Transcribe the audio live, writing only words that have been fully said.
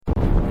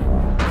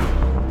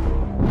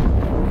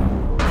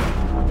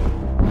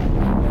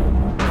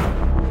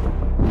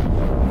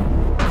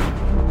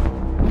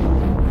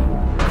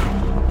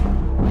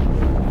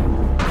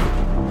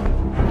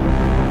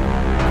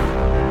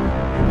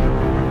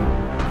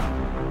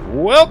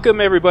Welcome,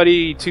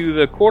 everybody, to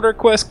the Quarter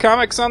Quest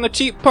Comics on the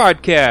Cheap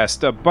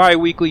podcast, a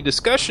bi-weekly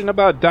discussion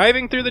about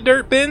diving through the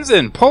dirt bins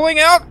and pulling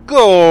out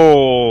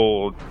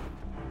gold.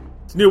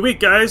 It's a new week,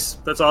 guys.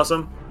 That's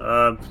awesome.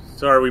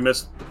 Sorry we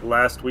missed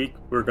last week.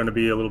 We're going to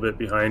be a little bit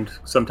behind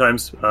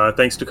sometimes,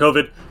 thanks to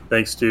COVID,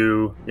 thanks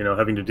to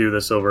having to do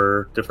this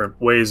over different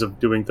ways of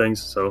doing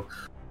things. So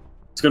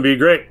it's going to be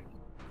great.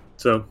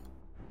 So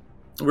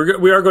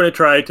we are going to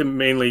try to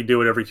mainly do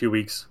it every 2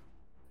 weeks.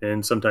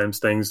 And sometimes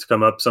things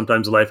come up,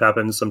 sometimes life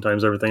happens,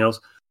 sometimes everything else.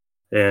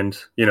 And,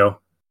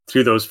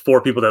 to those 4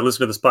 people that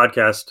listen to this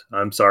podcast,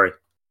 I'm sorry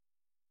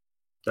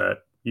that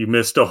you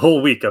missed a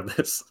whole week of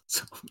this.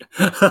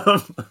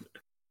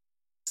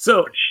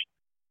 So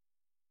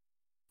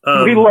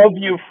we love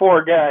you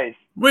 4 guys.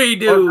 We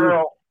do.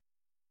 Girl.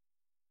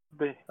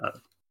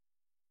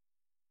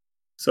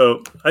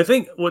 So I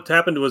think what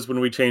happened was when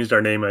we changed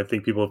our name, I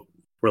think people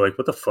were like,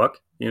 what the fuck?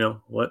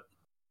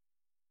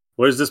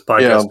 What is this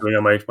podcast doing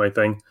on my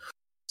thing?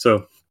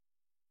 So,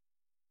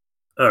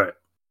 all right.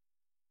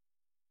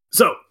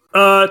 So,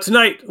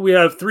 tonight we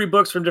have 3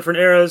 books from different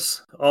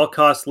eras, all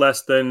cost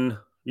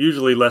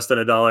usually less than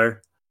 $1,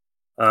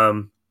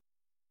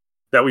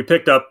 that we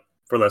picked up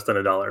for less than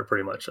 $1,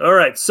 pretty much. All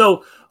right.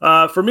 So,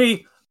 for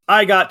me,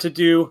 I got to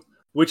do,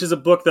 which is a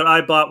book that I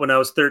bought when I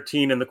was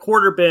 13 in the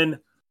quarter bin,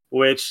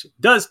 which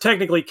does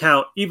technically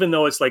count, even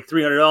though it's like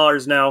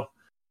 $300 now.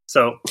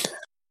 So,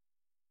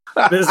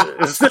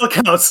 it still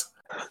counts.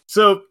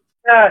 So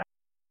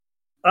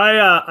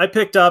I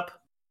picked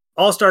up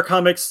All-Star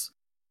Comics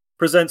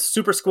presents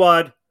Super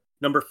Squad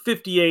number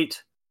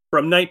 58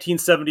 from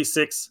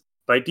 1976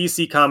 by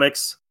DC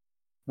Comics,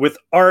 with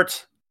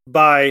art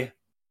by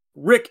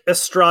Rick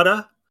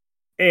Estrada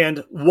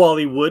and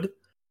Wally Wood,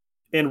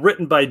 and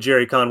written by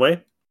Jerry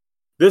Conway.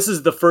 This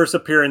is the first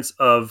appearance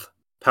of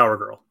Power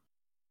Girl.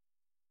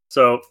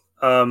 So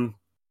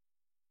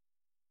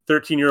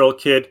 13-year-old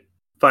kid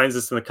finds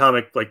this in the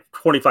comic, like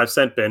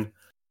 25-cent bin.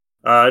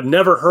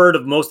 Never heard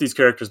of most of these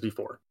characters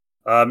before.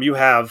 You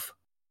have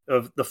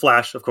the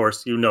Flash, of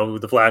course. You know who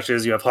the Flash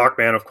is. You have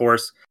Hawkman, of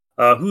course.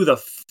 Who the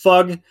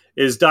fug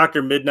is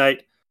Dr.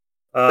 Midnight?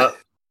 I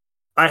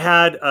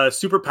had a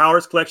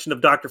Superpowers collection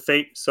of Dr.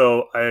 Fate,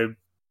 so I've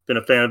been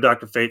a fan of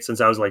Dr. Fate since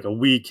I was like a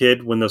wee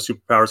kid when those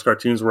Superpowers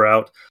cartoons were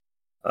out.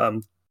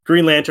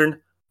 Green Lantern.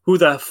 Who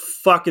the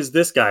fuck is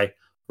this guy?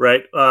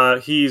 Right?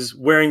 He's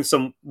wearing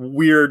some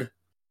weird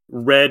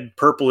red,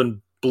 purple,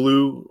 and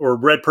blue, or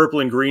red, purple,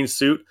 and green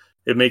suit.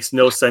 It makes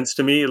no sense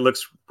to me. It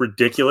looks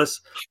ridiculous.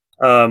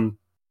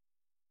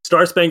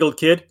 Star Spangled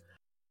Kid.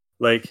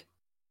 Like,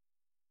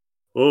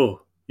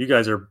 oh, you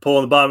guys are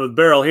pulling the bottom of the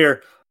barrel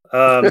here.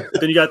 Then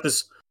you got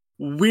this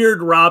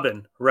weird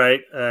Robin,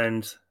 right?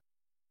 And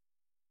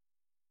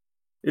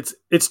it's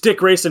Dick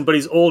Grayson, but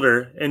he's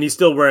older, and he's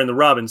still wearing the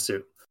Robin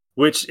suit,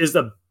 which is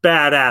a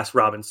badass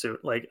Robin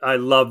suit. Like, I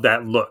love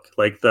that look.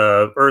 Like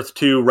the Earth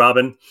 2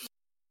 Robin.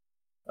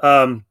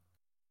 So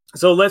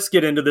let's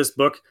get into this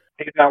book.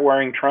 He's not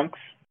wearing trunks?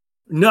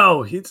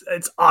 No, it's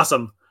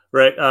awesome,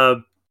 right?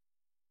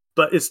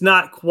 But it's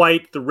not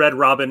quite the Red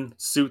Robin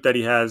suit that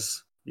he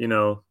has,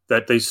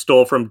 that they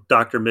stole from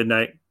Dr.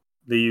 Midnight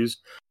they used.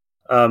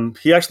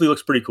 He actually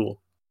looks pretty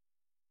cool.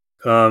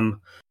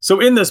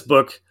 So in this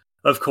book,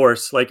 of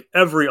course, like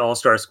every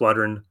All-Star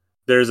Squadron,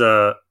 there's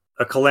a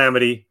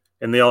calamity,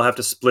 and they all have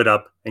to split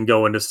up and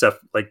go into stuff.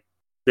 Like,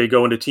 they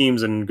go into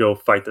teams and go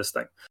fight this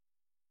thing.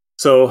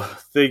 So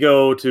they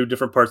go to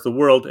different parts of the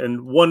world,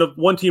 and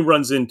one team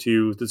runs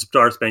into the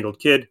Star Spangled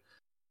Kid,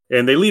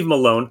 and they leave him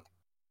alone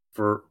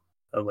for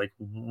like,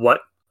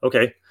 what?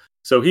 Okay.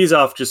 So he's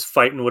off just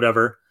fighting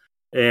whatever,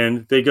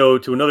 and they go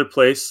to another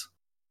place,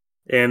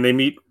 and they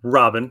meet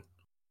Robin,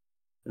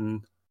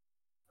 and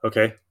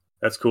okay,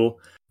 that's cool.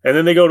 And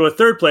then they go to a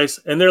third place,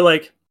 and they're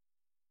like,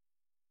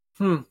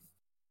 what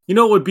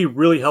would be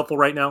really helpful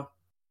right now?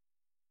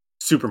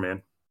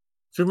 Superman.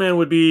 Superman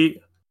would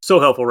be so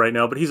helpful right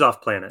now, but he's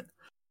off planet.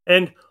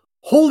 And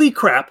holy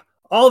crap,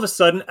 all of a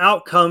sudden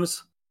out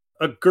comes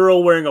a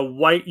girl wearing a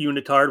white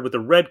unitard with a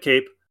red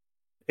cape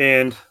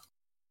and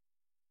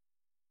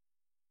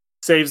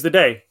saves the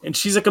day. And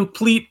she's a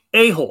complete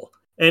a-hole,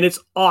 and it's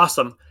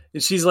awesome.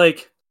 And she's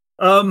like,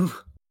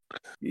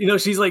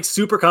 she's like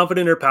super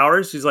confident in her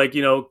powers. She's like,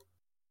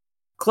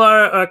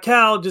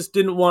 Cal just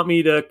didn't want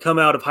me to come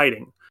out of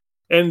hiding.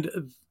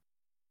 And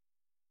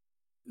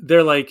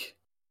they're like,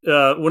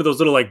 one of those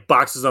little like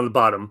boxes on the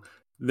bottom.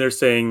 They're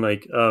saying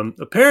like,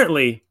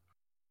 apparently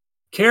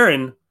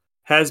Karen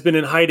has been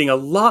in hiding a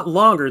lot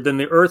longer than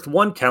the Earth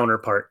 1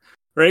 counterpart,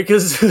 right?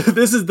 Because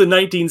this is the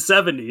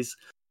 1970s,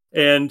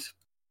 and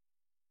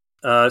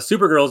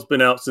Supergirl's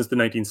been out since the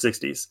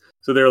 1960s.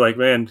 So they're like,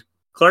 man,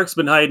 Clark's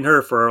been hiding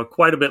her for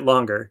quite a bit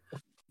longer.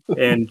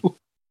 And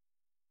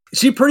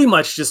she pretty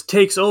much just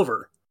takes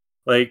over,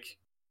 like,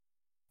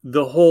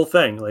 the whole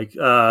thing. Like,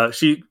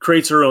 she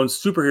creates her own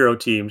superhero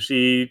team.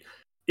 She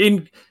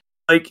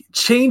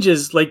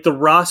changes like the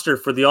roster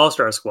for the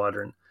All-Star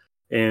Squadron,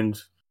 and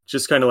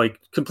just kind of like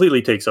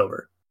completely takes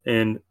over.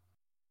 And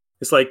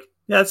it's like,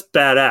 yeah, it's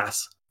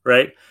badass,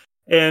 right?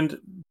 And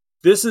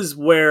this is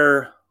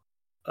where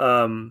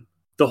the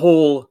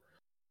whole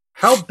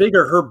how big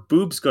are her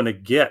boobs going to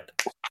get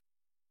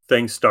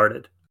thing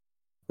started,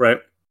 right?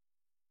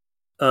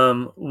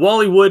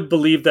 Wally Wood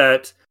believed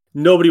that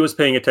nobody was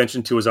paying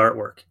attention to his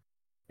artwork.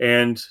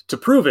 And to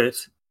prove it,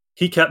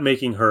 he kept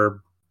making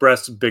her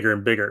breasts bigger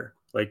and bigger,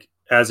 like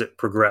as it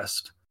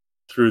progressed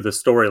through the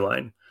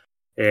storyline.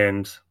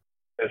 And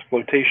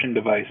exploitation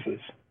devices.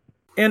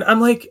 And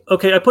I'm like,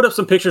 okay, I put up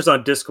some pictures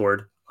on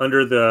Discord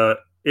under the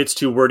It's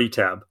Too Wordy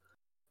tab.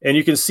 And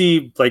you can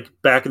see like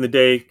back in the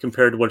day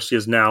compared to what she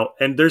is now,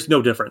 and there's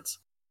no difference.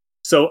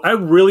 So I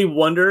really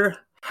wonder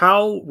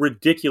how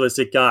ridiculous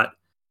it got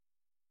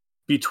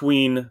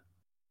between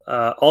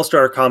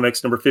All-Star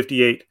Comics number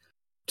 58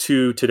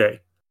 to today.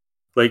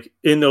 Like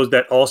in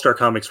that All-Star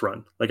Comics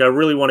run. Like I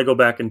really want to go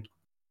back and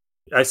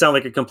I sound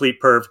like a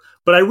complete perv,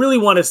 but I really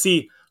want to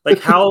see like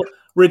how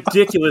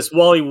ridiculous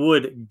Wally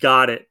Wood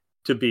got it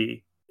to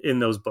be in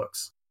those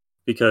books,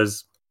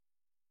 because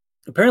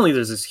apparently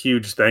there's this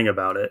huge thing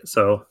about it.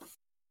 So,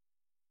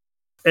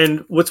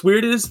 and what's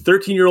weird is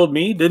 13-year-old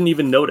me didn't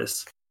even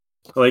notice.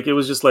 Like it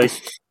was just like,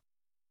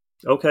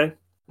 okay,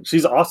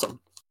 she's awesome,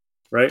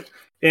 right?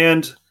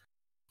 And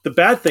the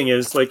bad thing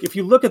is, like, if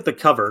you look at the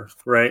cover,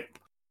 right,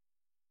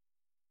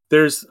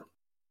 there's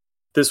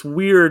this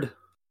weird,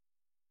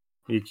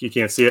 you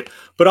can't see it,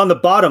 but on the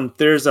bottom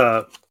there's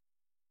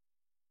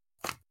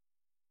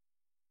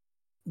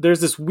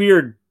this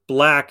weird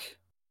black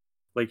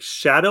like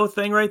shadow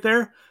thing right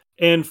there.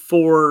 And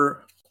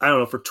for, I don't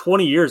know, for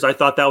 20 years, I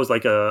thought that was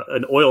like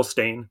an oil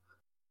stain.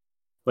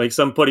 Like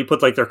somebody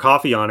put like their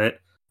coffee on it,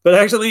 but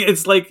actually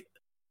it's like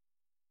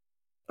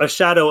a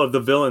shadow of the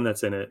villain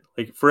that's in it.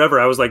 Like forever,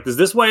 I was like, is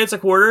this why it's a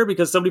quarter?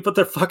 Because somebody put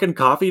their fucking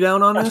coffee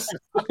down on this?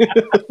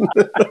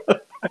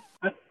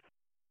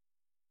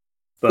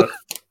 But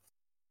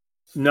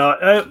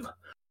no,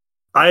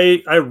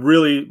 I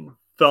really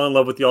fell in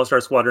love with the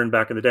All-Star Squadron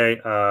back in the day.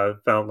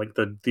 Found like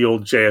the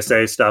old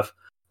JSA stuff.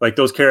 Like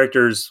those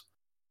characters,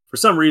 for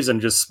some reason,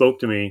 just spoke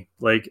to me.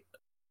 Like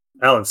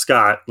Alan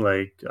Scott,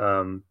 like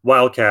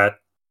Wildcat,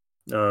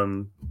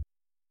 TNT,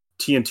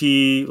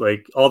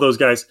 like all those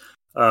guys.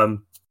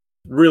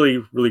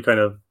 Really, really kind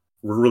of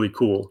were really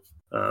cool.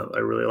 I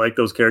really like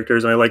those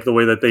characters, and I like the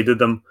way that they did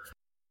them.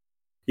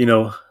 You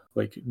know,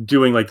 like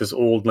doing like this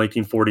old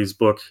 1940s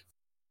book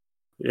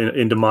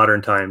into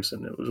modern times,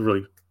 and it was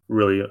really,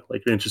 really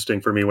like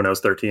interesting for me when I was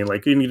 13.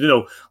 Like you need to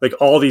know like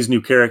all these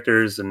new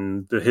characters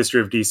and the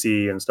history of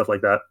DC and stuff like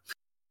that.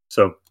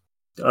 So,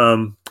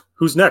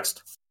 who's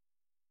next?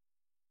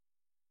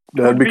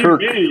 That'd be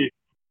Kirk. Me.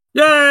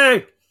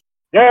 Yay!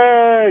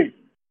 Yay!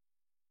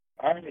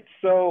 All right,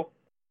 so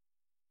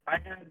I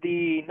had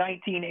the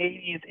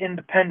 1980s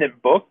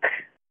independent book.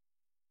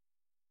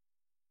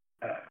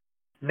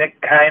 Nick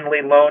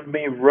kindly loaned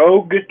me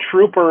Rogue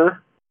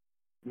Trooper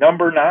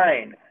number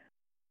 9.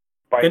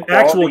 An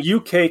actual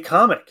UK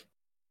comic.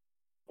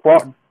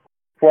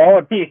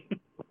 Quality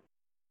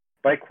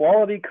by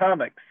Quality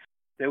Comics.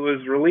 It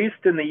was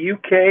released in the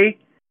UK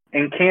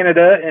and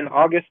Canada in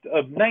August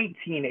of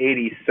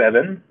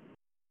 1987.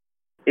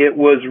 It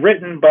was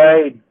written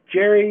by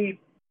Gary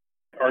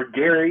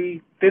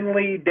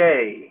Finley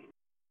Day.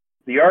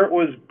 The art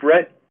was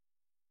Brett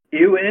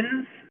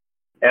Ewins.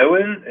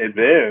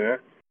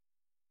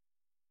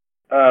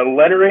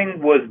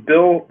 Lettering was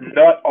Bill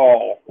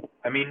Nuttall.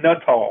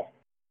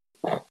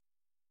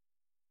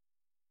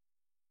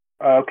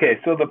 Okay,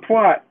 so the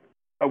plot.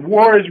 A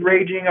war is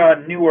raging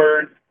on New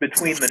Earth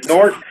between the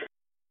North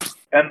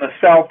and the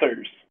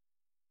Southers.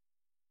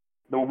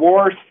 The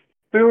war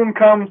soon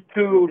comes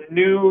to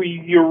New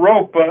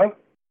Europa,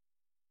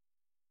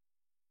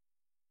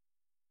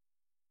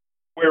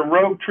 where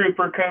Rogue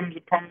Trooper comes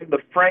upon the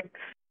Frank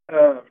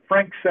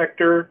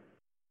sector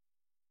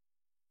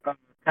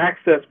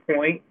access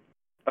point.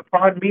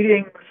 Upon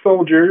meeting the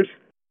soldiers,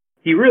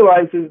 he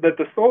realizes that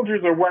the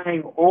soldiers are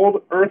wearing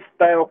old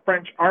Earth-style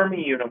French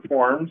army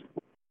uniforms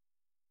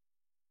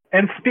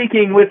and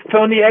speaking with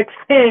phony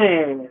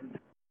accent.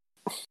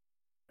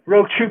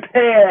 Rogue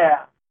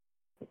Trooper.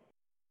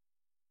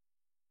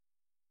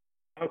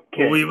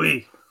 Okay. Oui,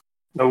 oui.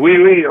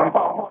 Oui.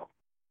 Oh.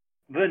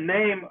 The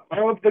name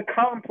of the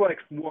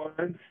complex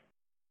was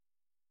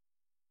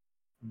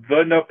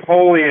the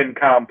Napoleon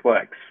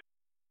Complex.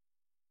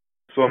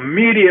 So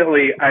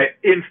immediately, I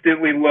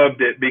instantly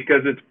loved it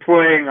because it's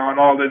playing on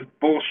all this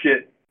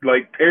bullshit,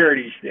 like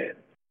parody shit.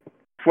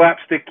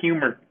 Slapstick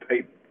humor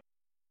type.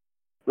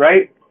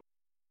 Right?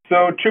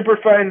 So Trooper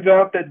finds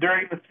out that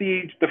during the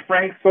siege, the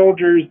Frank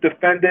soldiers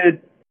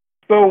defended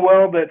so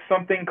well that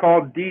something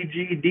called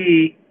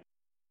DGD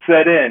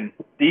set in.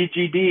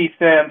 DGD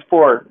stands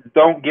for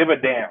Don't Give a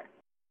Damn.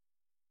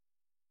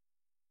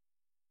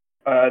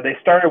 They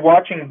started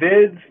watching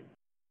vids,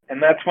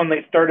 and that's when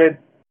they started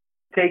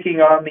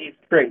taking on these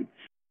traits.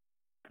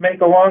 To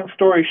make a long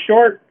story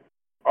short,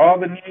 all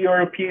the New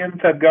Europeans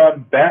have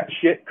gone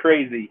batshit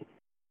crazy.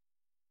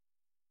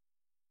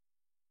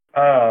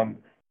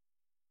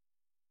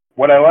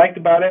 What I liked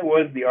about it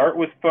was the art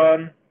was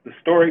fun, the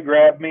story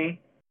grabbed me,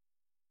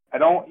 I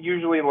don't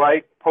usually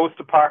like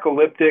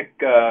post-apocalyptic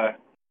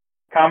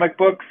comic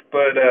books,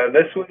 but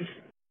this was.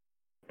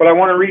 But I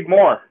want to read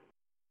more.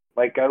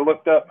 Like, I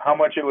looked up how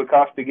much it would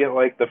cost to get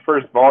like the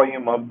first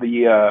volume of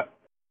the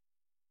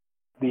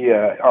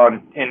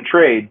in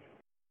trade,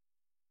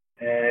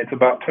 and it's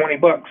about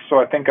 $20. So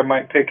I think I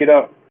might pick it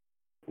up.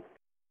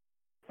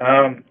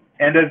 And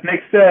as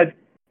Nick said,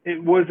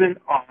 it was an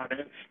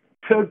honest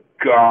to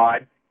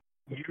God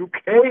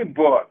UK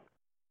book.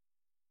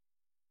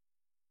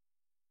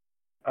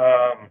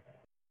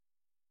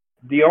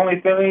 The only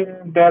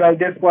thing that I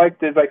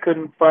disliked is I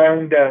couldn't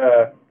find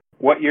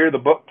what year the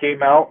book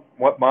came out,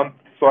 what month,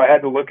 so I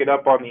had to look it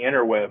up on the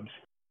interwebs.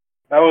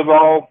 That was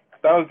all.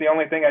 That was the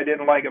only thing I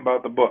didn't like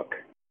about the book.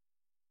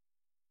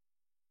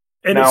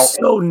 And Now, it's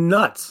so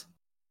nuts.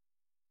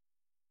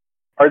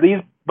 is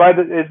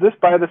this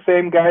by the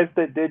same guys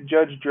that did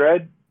Judge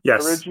Dredd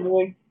Yes.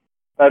 originally?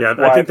 Yeah,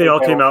 I think they all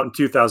came out in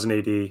 2000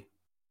 AD.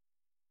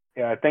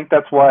 Yeah, I think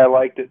that's why I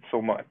liked it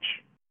so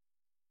much.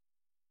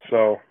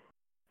 So,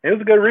 it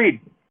was a good read.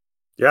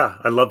 Yeah,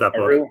 I love that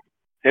book.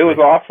 It was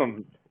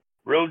awesome.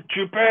 Real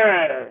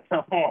Japan.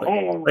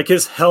 Like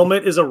his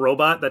helmet is a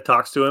robot that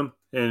talks to him,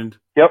 and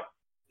Yep.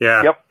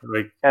 Yeah. Yep.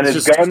 Like, and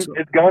his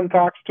gun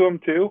talks to him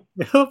too.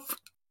 Yep.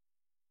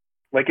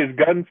 Like his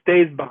gun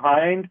stays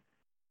behind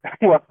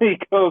while he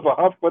goes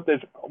off with his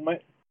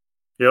helmet.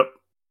 Yep.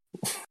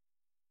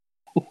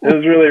 It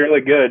was really,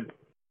 really good.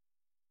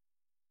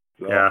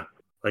 So, yeah.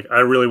 Like, I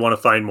really want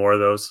to find more of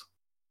those.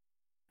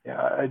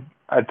 Yeah,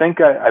 I think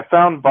I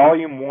found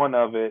volume 1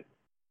 of it.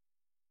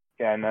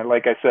 Yeah, and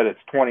like I said, it's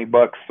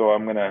 $20, so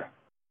I'm gonna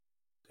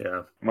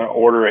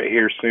order it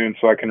here soon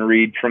so I can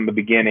read from the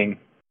beginning.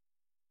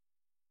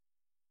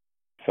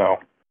 So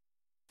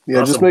yeah,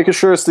 awesome. Just making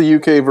sure it's the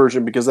UK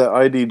version because that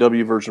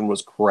IDW version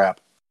was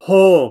crap.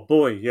 Oh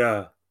boy,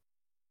 yeah.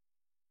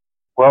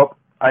 Well,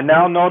 I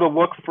now know to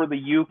look for the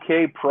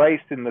UK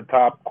price in the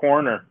top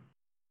corner.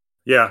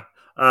 Yeah,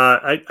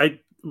 I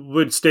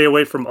would stay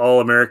away from all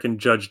American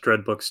Judge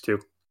Dredd books too.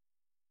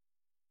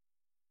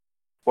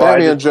 Well,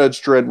 Batman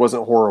Judge Dredd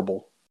wasn't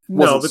horrible. It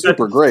wasn't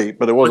super great,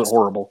 but it wasn't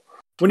horrible.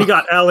 When you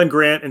got Alan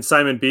Grant and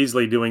Simon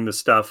Beasley doing the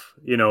stuff,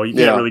 you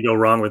can't really go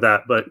wrong with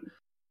that. But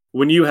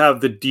when you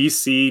have the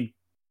DC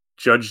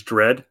Judge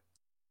Dredd,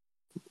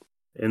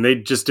 and they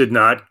just did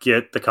not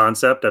get the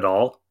concept at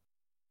all,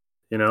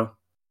 and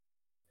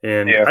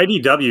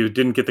IDW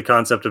didn't get the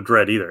concept of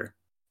Dredd either.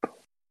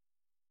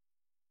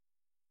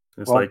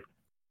 It's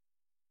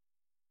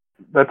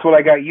that's what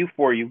I got you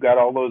for. You've got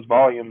all those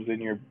volumes in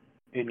your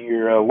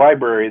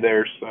library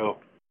there, so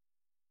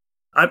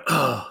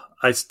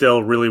I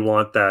still really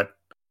want that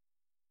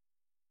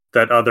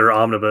other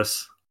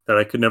omnibus that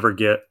I could never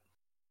get.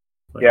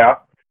 Yeah.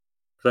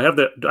 I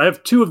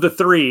have 2 of the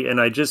 3,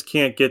 and I just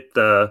can't get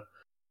the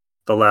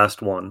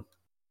last one.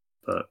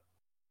 But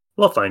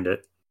we'll find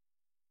it.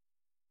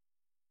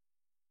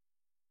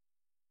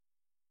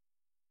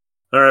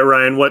 All right,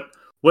 Ryan,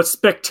 what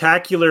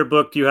spectacular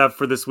book do you have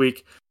for this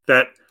week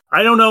that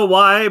I don't know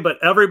why, but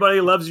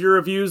everybody loves your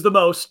reviews the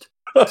most?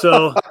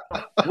 So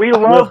we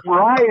love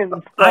Ryan's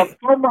stuff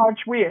so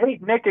much. We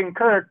hate Nick and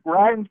Kirk.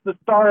 Ryan's the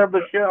star of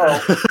the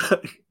show.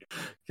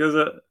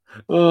 Because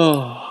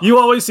you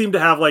always seem to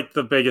have like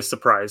the biggest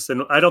surprise,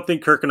 and I don't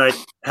think Kirk and I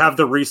have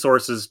the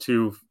resources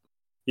to,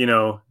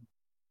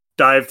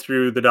 dive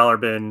through the dollar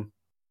bin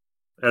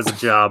as a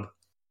job.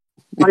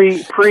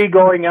 Pre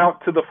going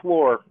out to the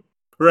floor.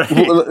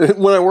 Right.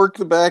 When I work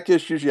the back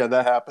issues, yeah,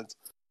 that happens.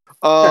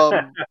 All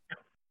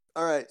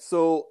right,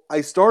 so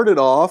I started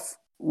off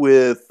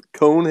with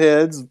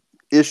Coneheads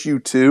issue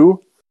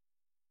 2.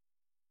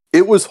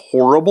 It was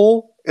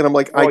horrible, and I'm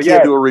like, I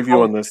can't do a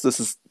review on this. This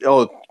is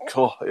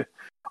God.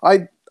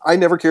 I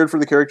never cared for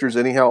the characters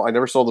anyhow. I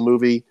never saw the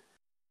movie.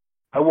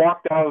 I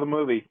walked out of the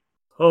movie.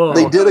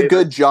 They did a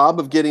good job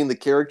of getting the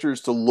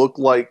characters to look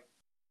like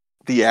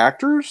the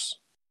actors,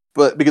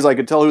 but because I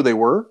could tell who they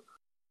were.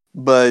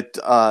 But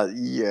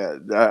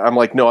I'm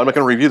like, no, I'm not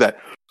going to review that.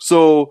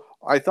 So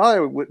I thought I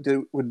would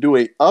do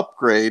a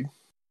upgrade,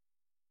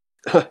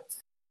 and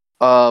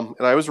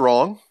I was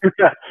wrong.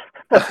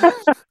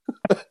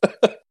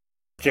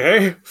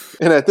 Okay.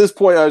 And at this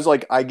point, I was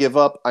like, I give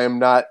up. I am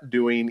not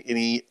doing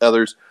any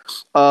others.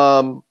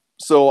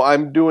 So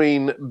I'm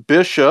doing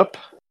Bishop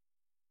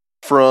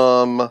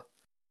from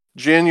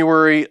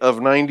January of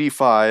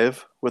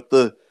 '95 with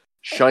the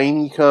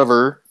shiny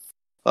cover.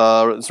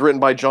 It's written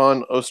by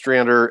John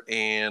Ostrander,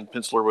 and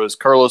penciler was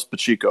Carlos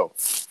Pacheco.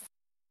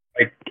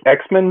 Like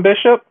X-Men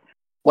Bishop?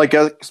 Like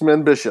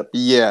X-Men Bishop,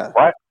 yeah.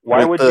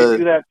 Why would you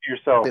do that to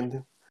yourself?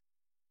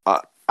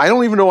 I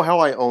don't even know how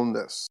I own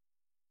this.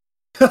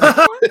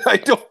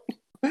 I don't.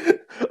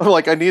 I'm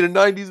like, I need a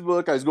 90s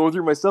book. I was going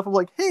through my stuff. I'm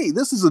like, hey,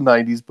 this is a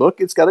 90s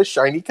book. It's got a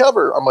shiny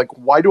cover. I'm like,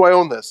 why do I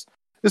own this?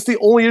 It's the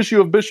only issue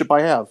of Bishop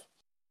I have.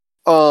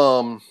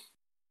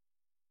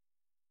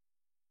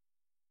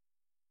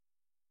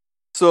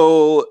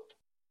 So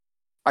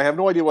I have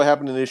no idea what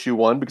happened in issue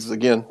 1 because,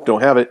 again,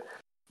 don't have it.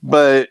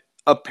 But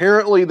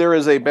apparently there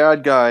is a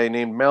bad guy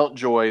named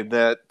Mountjoy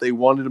that they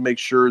wanted to make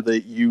sure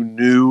that you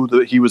knew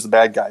that he was the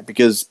bad guy,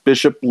 because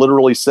Bishop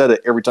literally said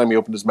it every time he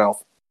opened his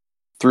mouth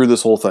through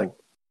this whole thing.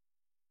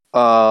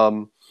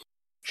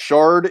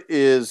 Shard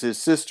is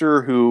his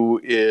sister,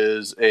 who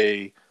is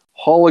a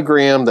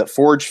hologram that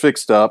Forge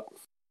fixed up.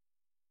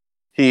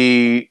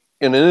 And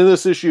in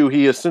this issue,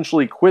 he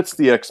essentially quits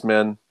the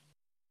X-Men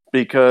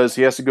because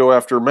he has to go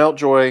after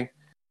Mountjoy,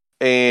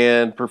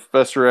 and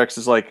Professor X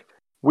is like,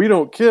 we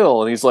don't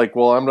kill. And he's like,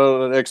 well, I'm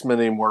not an X-Men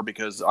anymore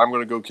because I'm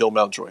going to go kill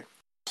Mountjoy.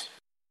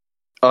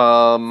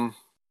 And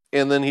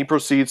then he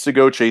proceeds to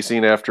go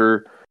chasing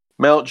after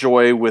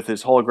Mountjoy with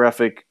his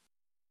holographic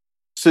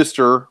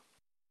sister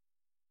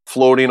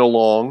floating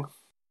along,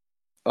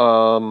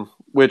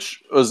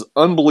 which was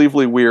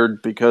unbelievably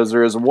weird because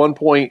there is one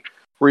point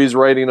where he's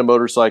riding a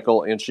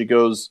motorcycle and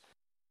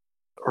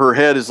her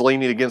head is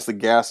leaning against the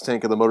gas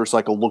tank of the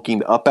motorcycle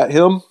looking up at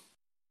him.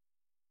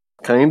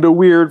 Kind of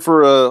weird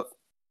for a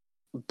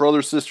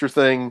brother-sister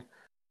thing,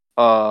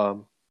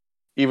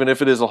 even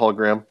if it is a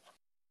hologram.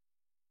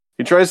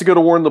 He tries to go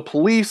to warn the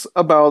police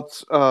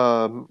about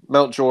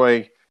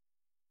Mountjoy.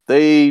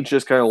 They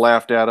just kind of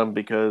laughed at him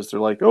because they're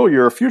like, oh,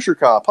 you're a future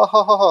cop. Ha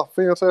ha ha ha,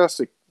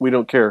 fantastic. We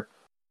don't care.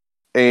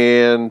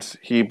 And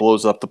he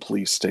blows up the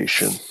police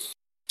station.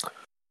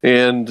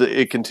 And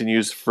it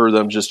continues for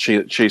them just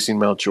chasing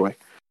Mountjoy.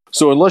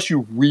 So unless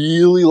you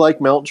really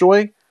like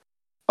Mountjoy,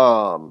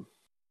 or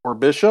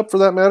Bishop for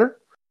that matter,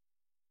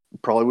 you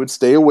probably would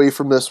stay away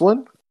from this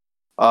one.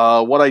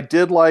 What I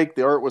did like,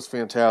 the art was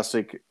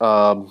fantastic.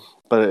 But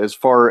as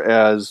far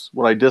as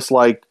what I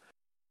disliked,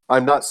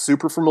 I'm not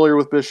super familiar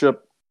with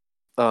Bishop.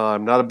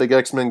 I'm not a big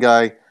X-Men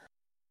guy,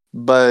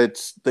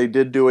 but they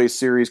did do a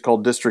series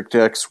called District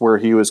X where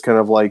he was kind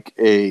of like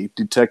a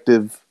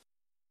detective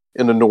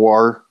in a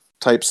noir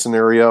type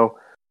scenario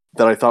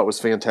that I thought was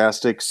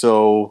fantastic.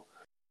 So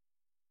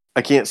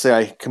I can't say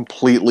I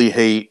completely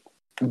hate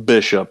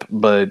Bishop,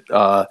 but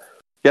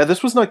yeah,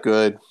 this was not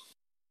good.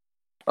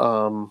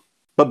 But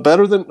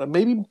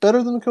maybe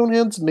better than the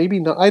Coneheads, maybe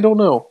not. I don't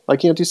know. I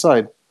can't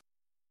decide.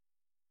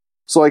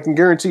 So I can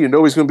guarantee you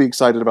nobody's going to be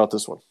excited about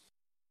this one.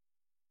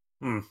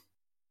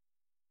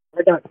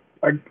 I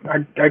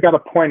got a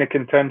point of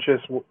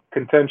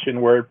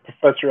contention where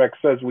Professor X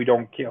says we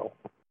don't kill.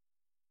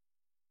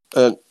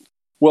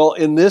 Well,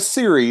 in this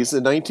series,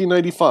 in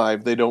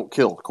 1995, they don't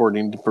kill,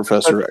 according to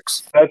Professor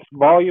X. That's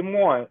volume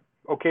 1.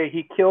 Okay,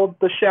 he killed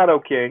the Shadow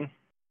King,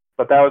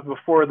 but that was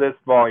before this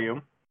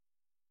volume.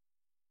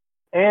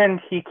 And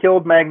he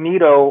killed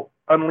Magneto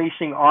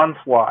unleashing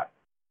Onslaught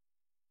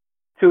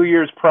 2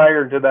 years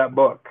prior to that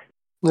book.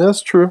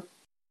 That's true.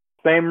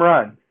 Same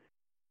run.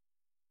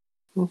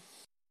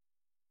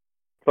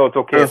 So it's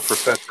okay if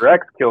Professor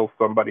X kills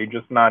somebody,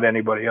 just not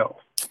anybody else.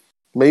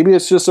 Maybe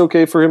it's just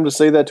okay for him to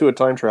say that to a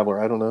time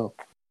traveler. I don't know.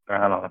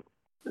 I don't know.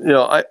 You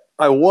know,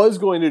 I was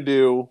going to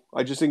do,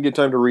 I just didn't get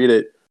time to read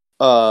it.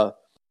 What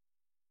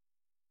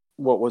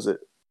was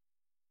it?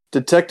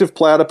 Detective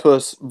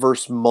Platypus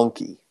versus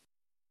Monkey.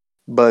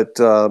 But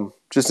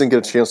just didn't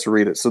get a chance to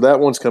read it. So that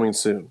one's coming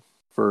soon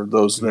for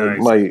those that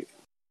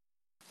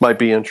might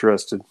be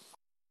interested.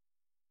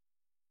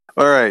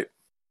 All right.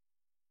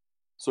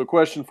 So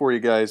question for you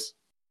guys.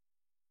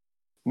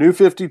 New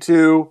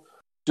 52,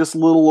 just a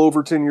little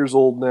over 10 years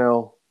old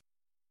now.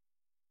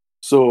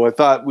 So I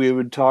thought we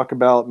would talk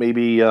about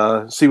maybe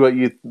see what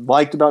you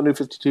liked about New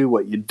 52,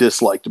 what you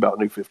disliked about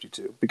New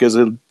 52, because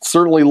it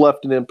certainly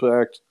left an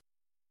impact,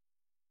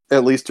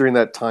 at least during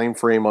that time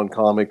frame on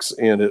comics,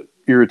 and it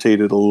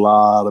irritated a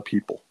lot of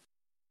people.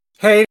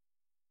 Hey.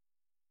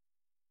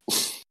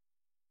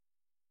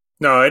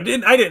 No, I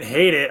didn't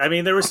hate it. I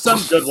mean, there were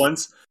some good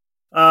ones.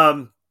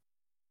 Of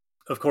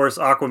course,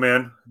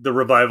 Aquaman, the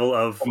revival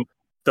of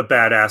the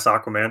badass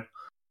Aquaman.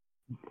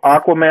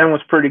 Aquaman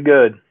was pretty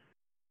good.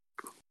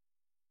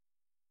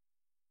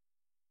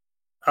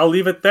 I'll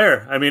leave it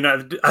there. I mean,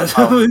 they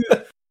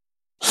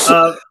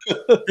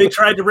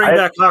tried to bring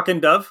back Hawk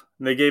and Dove,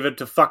 and they gave it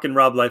to fucking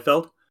Rob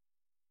Liefeld.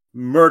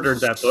 Murdered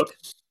that book.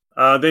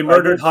 They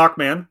murdered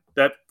Hawkman.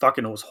 That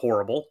fucking was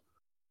horrible.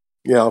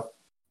 Yeah.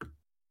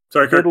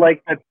 Sorry, Kurt. I did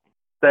like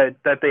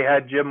that they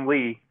had Jim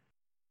Lee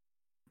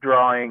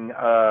drawing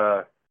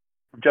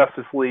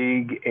Justice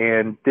League,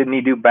 and didn't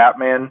he do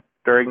Batman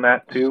during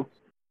that too?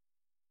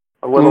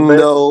 A little bit.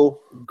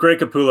 No, Greg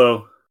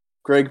Capullo.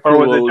 Greg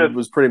Capullo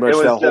was pretty much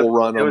that whole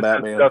run on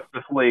Batman.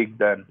 Justice League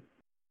then.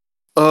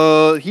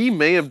 He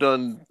may have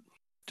done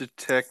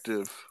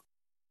Detective.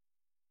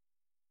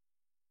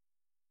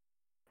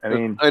 I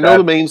mean, I know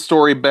the main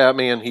story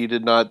Batman he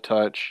did not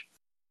touch,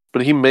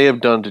 but he may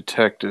have done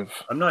Detective.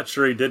 I'm not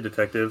sure he did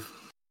Detective.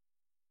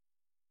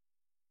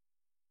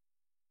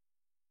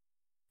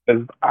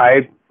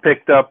 I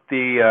picked up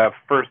the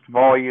first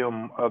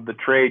volume of the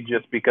trade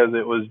just because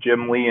it was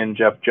Jim Lee and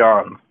Jeff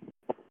Johns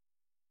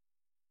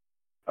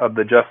of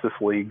the Justice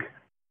League.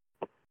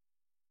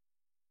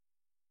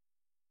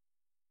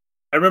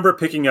 I remember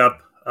picking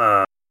up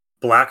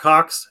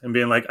Blackhawks and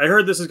being like, I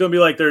heard this is going to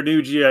be like their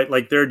new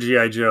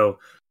G.I. Joe.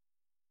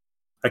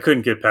 I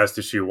couldn't get past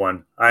issue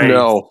 1. I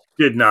No.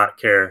 did not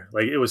care.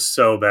 Like, it was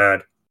so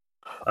bad.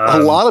 A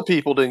lot of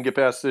people didn't get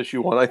past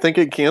issue 1. I think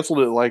it canceled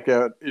it like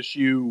at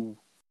issue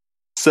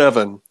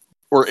 7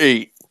 or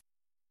 8.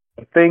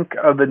 I think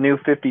of the New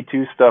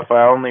 52 stuff,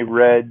 I only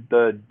read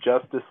the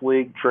Justice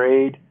League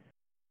trade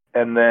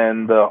and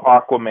then the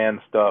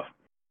Aquaman stuff.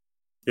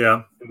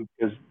 Yeah.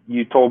 Because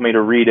you told me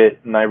to read it,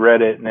 and I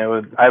read it, and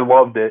I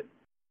loved it.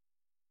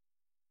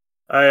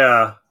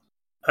 I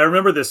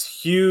remember this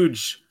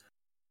huge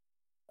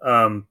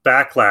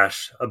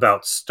backlash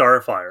about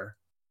Starfire.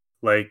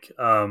 Like,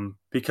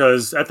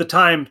 because at the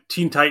time,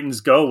 Teen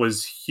Titans Go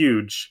was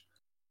huge.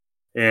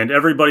 And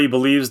everybody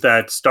believes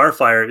that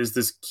Starfire is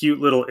this cute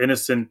little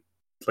innocent,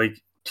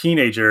 like,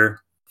 teenager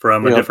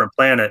from a different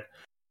planet.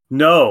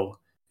 No,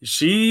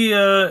 she's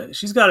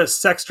got a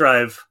sex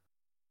drive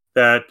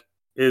that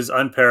is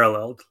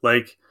unparalleled.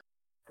 Like,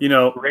 you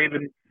know,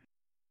 Raven.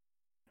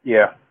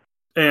 Yeah.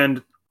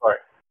 And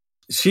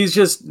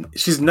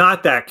she's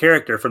not that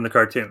character from the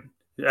cartoon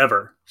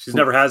ever. She's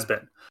never has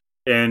been.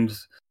 And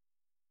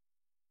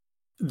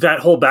that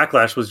whole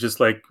backlash was just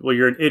like, well,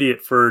 you're an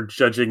idiot for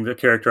judging the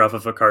character off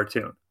of a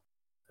cartoon.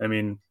 I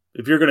mean,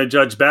 if you're going to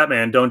judge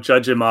Batman, don't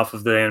judge him off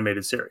of the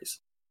animated series.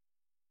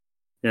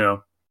 You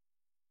know,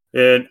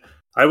 and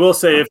I will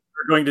say, if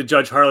you're going to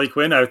judge Harley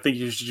Quinn, I think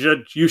you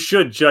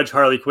should judge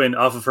Harley Quinn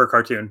off of her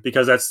cartoon,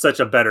 because that's such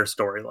a better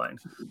storyline.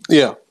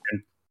 Yeah.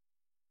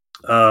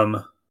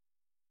 And,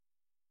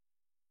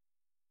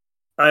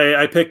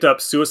 I picked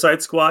up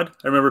Suicide Squad.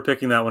 I remember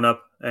picking that one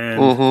up,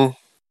 and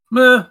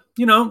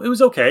you know, it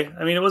was okay.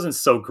 I mean, it wasn't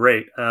so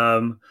great.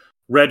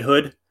 Red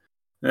Hood,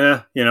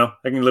 you know,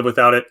 I can live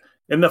without it.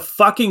 And the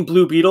fucking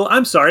Blue Beetle,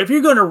 I'm sorry, if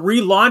you're going to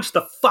relaunch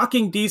the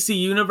fucking DC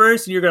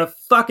universe and you're going to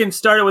fucking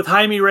start it with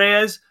Jaime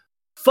Reyes,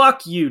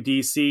 fuck you,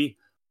 DC.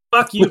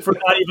 Fuck you for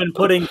not even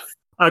putting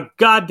a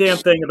goddamn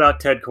thing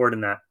about Ted Kord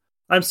in that.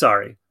 I'm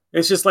sorry.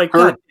 It's just like,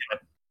 God damn it.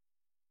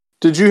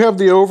 Did you have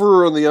the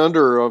over or the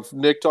under of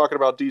Nick talking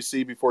about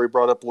DC before he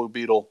brought up Blue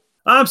Beetle?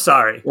 I'm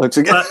sorry. Once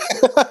again.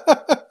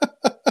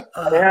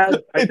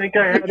 I think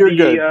I had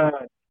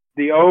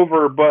the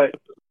over, but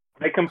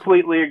I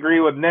completely agree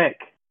with Nick.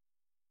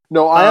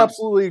 No, I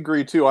absolutely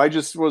agree too. I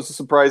just was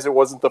surprised it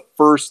wasn't the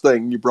first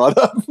thing you brought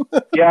up.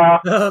 Yeah.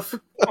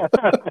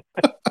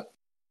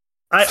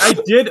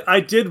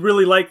 I did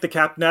really like the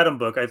Captain Atom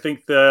book. I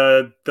think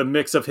the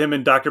mix of him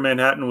and Dr.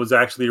 Manhattan was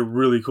actually a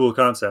really cool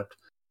concept.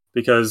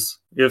 Because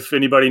if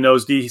anybody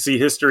knows DC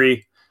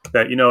history,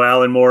 that, you know,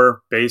 Alan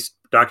Moore based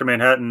Dr.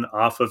 Manhattan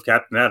off of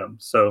Captain Atom.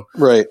 So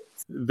right.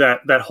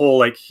 That whole,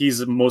 like,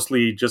 he's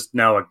mostly just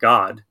now a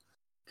god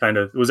kind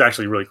of was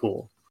actually really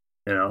cool.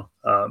 You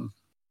know.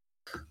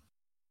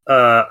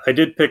 I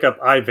did pick up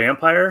I,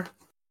 Vampire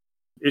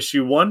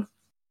issue 1.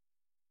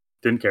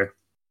 Didn't care.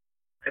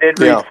 I didn't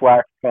read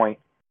Flashpoint.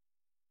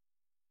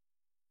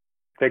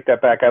 Take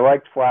that back. I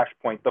liked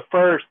Flashpoint. The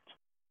first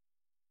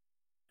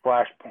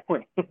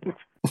Flashpoint.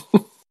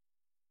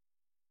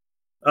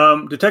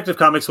 Detective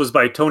Comics was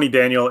by Tony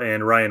Daniel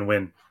and Ryan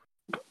Wynn.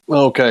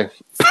 Okay.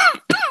 I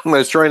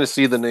was trying to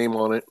see the name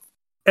on it.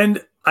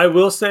 And I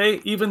will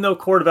say, even though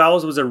Court of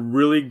Owls was a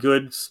really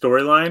good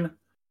storyline,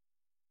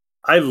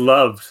 I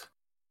loved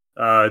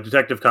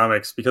Detective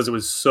Comics because it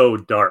was so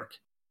dark.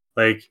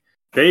 Like,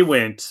 they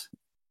went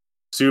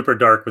super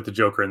dark with the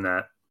Joker in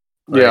that.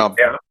 Like,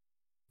 yeah.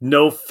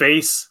 No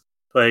face.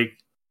 Like,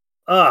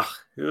 it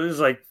was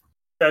like,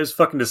 that was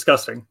fucking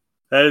disgusting.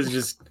 That is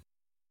just,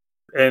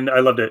 and I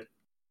loved it.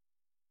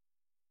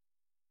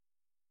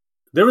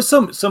 There was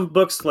some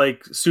books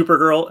like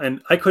Supergirl,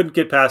 and I couldn't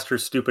get past her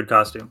stupid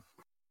costume.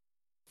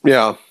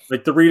 Yeah.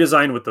 Like the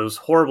redesign with those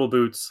horrible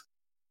boots,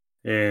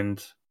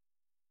 and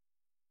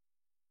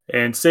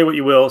say what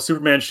you will,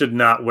 Superman should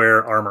not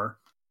wear armor.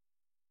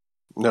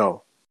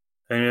 No.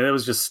 I mean, it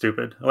was just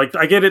stupid. Like,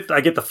 I get it.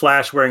 I get the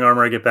Flash wearing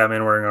armor. I get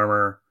Batman wearing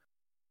armor.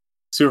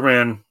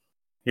 Superman,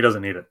 he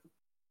doesn't need it.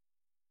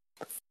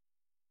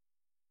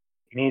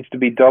 He needs to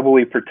be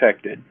doubly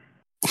protected.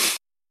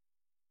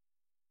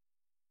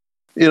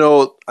 You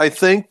know, I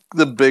think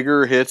the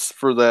bigger hits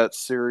for that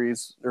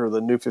series, or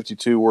the New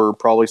 52, were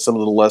probably some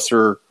of the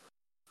lesser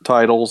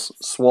titles.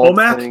 Swamp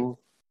Thing.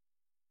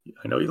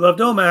 I know you loved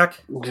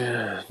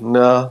OMAC.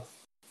 No.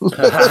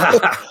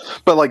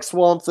 But like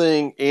Swamp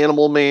Thing,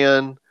 Animal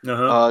Man,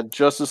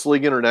 Justice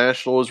League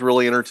International was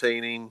really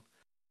entertaining.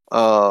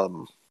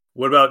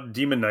 What about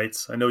Demon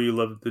Knights? I know you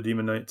loved the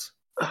Demon Knights.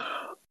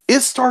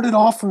 It started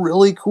off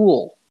really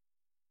cool.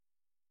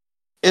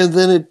 And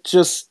then it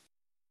just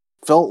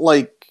felt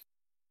like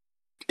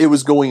it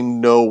was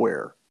going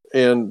nowhere.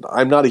 And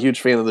I'm not a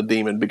huge fan of the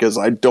Demon because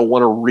I don't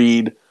want to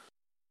read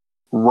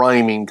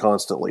rhyming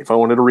constantly. If I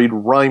wanted to read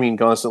rhyming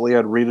constantly,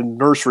 I'd read a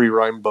nursery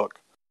rhyme book.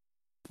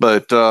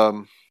 But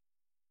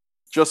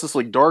Justice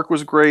League Dark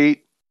was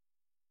great.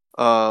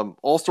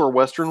 All-Star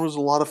Western was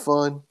a lot of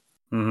fun.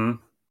 Mm-hmm.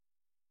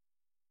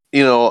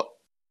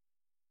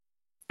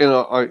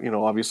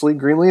 Obviously,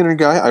 Green Lantern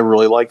guy. I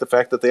really like the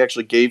fact that they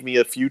actually gave me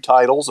a few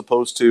titles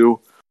opposed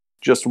to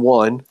just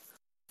one.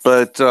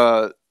 But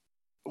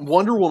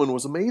Wonder Woman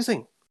was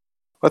amazing.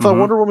 I thought Mhm.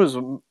 Wonder Woman was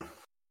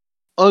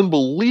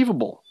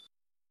unbelievable.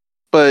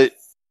 But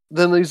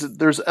then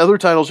there's other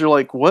titles you're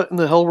like, what in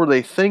the hell were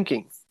they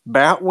thinking?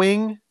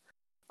 Batwing?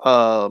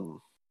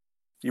 You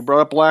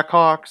brought up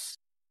Blackhawks.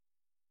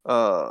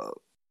 I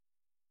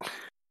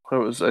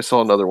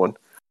saw another one.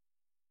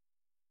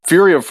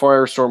 Fury of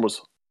Firestorm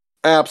was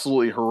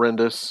absolutely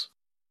horrendous.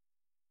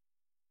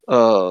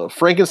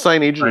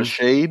 Frankenstein Agent of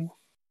Shade.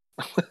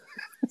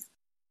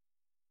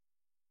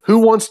 Who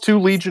wants 2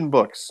 Legion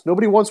books?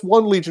 Nobody wants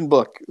 1 Legion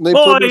book. And they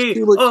published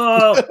 2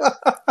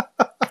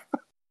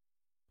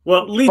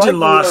 Well, Legion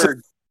lost.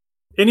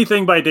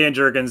 Anything by Dan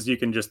Jurgens you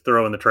can just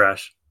throw in the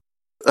trash.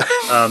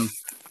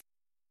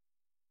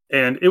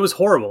 And it was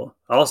horrible.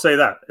 I'll say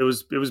that. It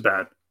was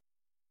bad.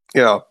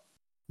 Yeah.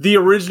 The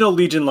original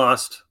Legion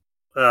Lost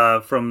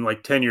from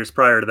like 10 years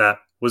prior to that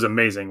was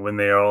amazing when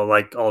they are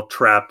all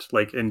trapped,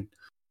 and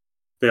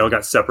they all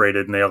got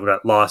separated and they all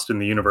got lost in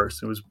the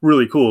universe. It was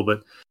really cool,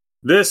 but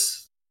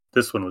this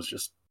one was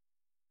just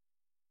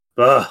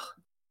ugh.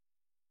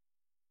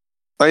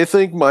 I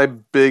think my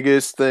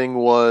biggest thing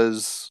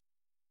was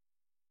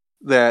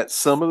that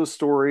some of the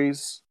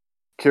stories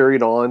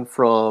carried on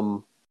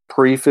from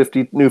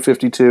New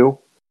 52,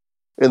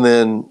 and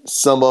then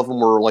some of them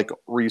were like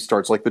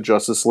restarts, like the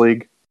Justice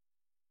League.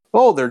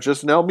 Oh, they're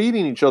just now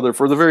meeting each other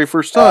for the very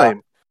first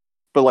time.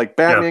 But like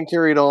Batman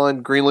carried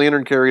on, Green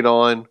Lantern carried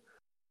on,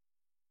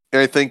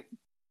 and I think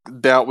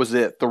that was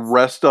it. The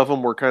rest of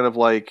them were kind of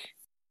like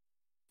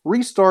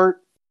restart,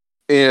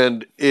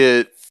 and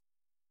it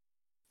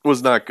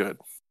was not good.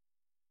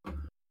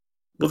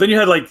 Well, then you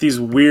had like these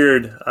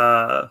weird.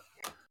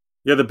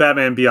 You had the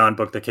Batman Beyond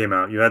book that came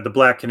out. You had the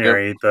Black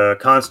Canary, the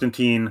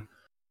Constantine,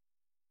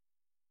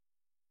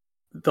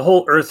 the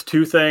whole Earth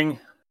 2 thing,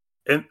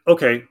 and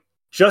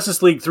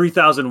Justice League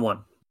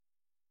 3001.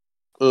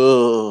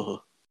 Ugh.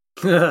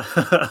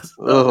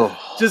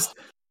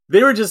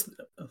 They were just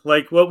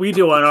like what we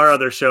do on our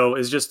other show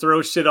is just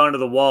throw shit onto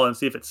the wall and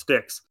see if it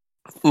sticks.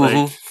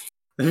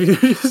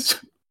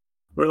 Mm-hmm.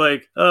 We're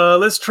like,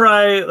 let's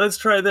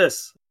try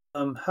this.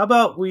 How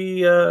about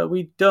we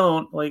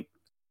don't like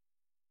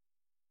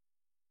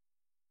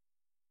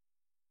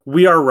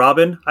We Are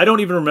Robin? I don't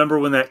even remember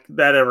when that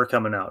ever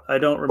coming out. I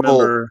don't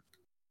remember.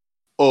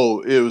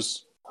 Oh, it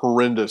was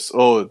horrendous.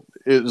 Oh,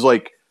 it was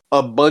like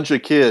a bunch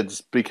of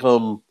kids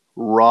become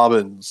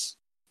Robins.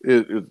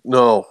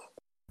 No.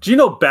 Do you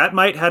know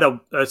Batmite had a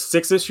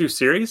 6-issue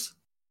series?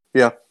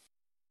 Yeah.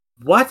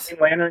 What?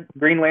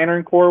 Green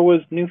Lantern Corps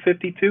was New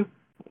 52?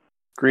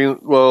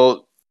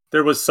 Well,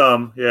 there was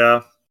some,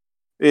 yeah.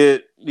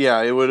 It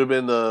would have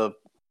been the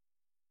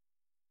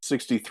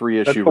 63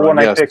 issue. That's the one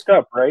I picked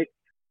up, right?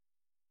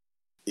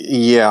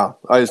 Yeah,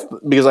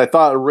 because I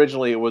thought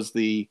originally it was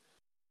the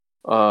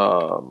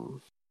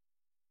 5-part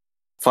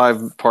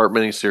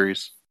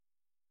miniseries,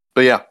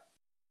 but yeah.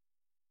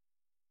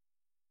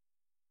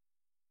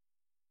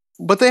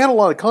 But they had a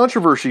lot of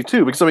controversy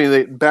too, because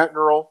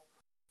Batgirl,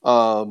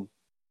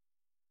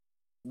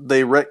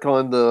 they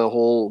retconned the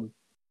whole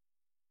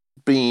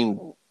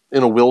being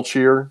in a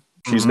wheelchair.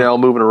 She's now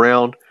moving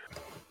around.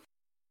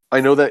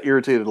 I know that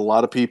irritated a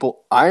lot of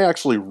people. I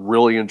actually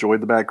really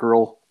enjoyed the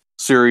Batgirl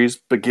series,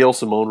 but Gail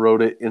Simone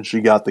wrote it and she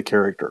got the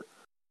character.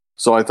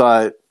 So I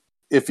thought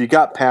if you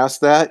got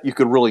past that, you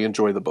could really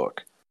enjoy the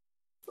book.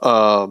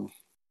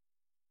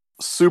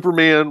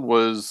 Superman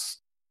was,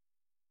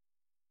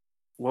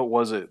 what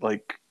was it?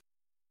 Like,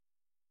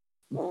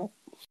 Mom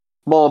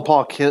and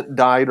Pa Kent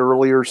died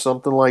early or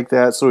something like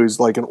that, so he's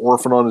like an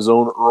orphan on his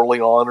own early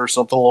on or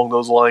something along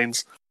those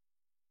lines.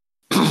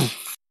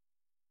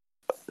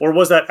 Or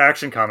was that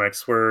Action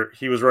Comics where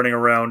he was running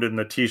around in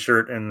the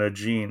t-shirt and the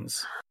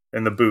jeans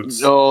and the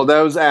boots? No, that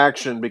was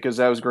Action because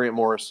that was Grant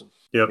Morrison.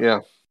 Yep.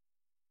 Yeah.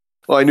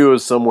 Well, I knew it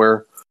was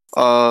somewhere.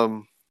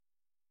 Oliver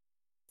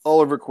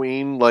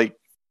Queen, like,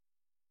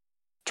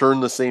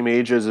 turned the same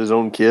age as his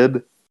own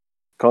kid,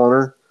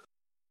 Connor.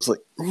 It's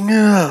like,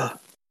 yeah.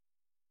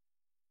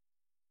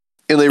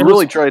 And they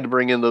really tried to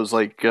bring in those,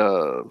 like,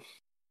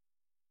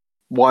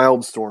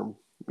 Wildstorm,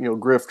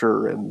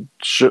 Grifter and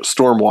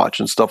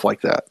Stormwatch and stuff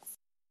like that.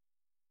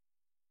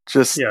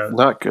 Just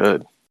not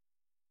good.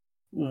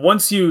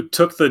 Once you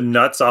took the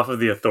nuts off of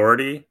the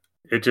Authority,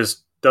 it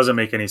just doesn't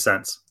make any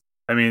sense.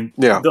 I mean,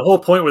 the whole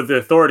point with the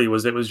Authority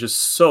was it was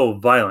just so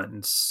violent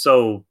and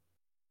so.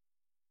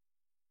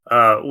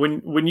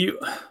 When you,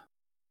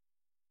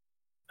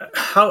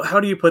 how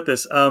do you put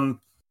this? When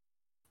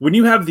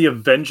you have the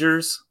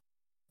Avengers,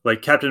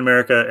 like Captain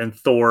America and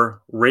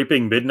Thor,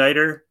 raping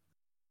Midnighter.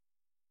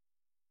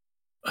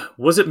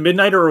 Was it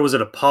Midnighter or was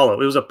it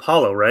Apollo? It was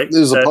Apollo, right? It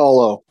was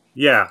Apollo.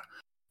 Yeah,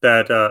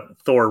 that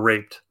Thor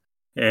raped,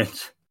 and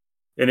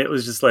it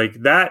was just like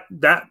that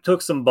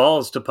took some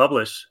balls to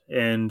publish,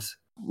 and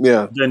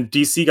then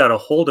DC got a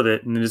hold of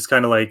it and just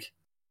kind of like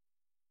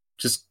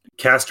just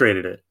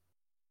castrated it.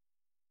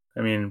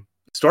 I mean,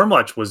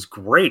 Stormwatch was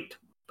great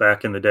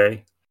back in the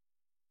day,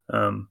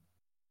 but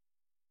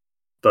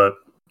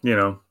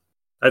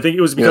I think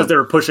it was because they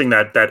were pushing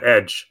that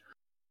edge,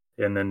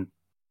 and then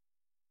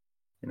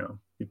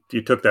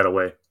you took that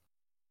away.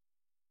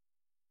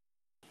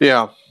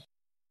 Yeah.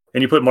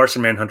 And you put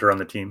Martian Manhunter on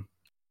the team.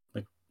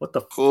 Like, what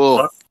the Ugh.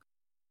 fuck?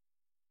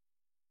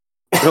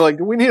 They're like,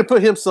 we need to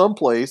put him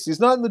someplace. He's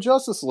not in the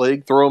Justice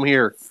League. Throw him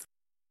here.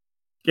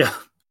 Yeah.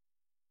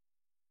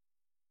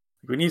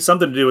 We need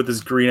something to do with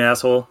this green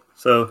asshole.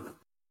 So,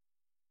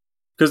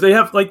 because they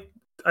have, like,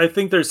 I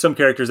think there's some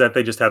characters that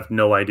they just have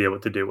no idea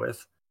what to do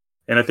with.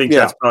 And I think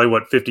that's probably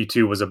what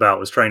 52 was about,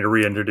 was trying to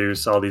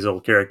reintroduce all these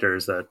old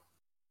characters that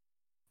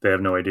they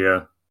have no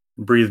idea.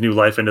 Breathe new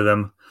life into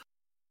them.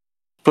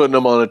 Putting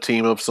them on a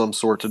team of some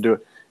sort to do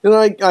it. And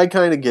I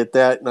kind of get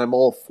that, and I'm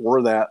all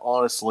for that,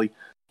 honestly.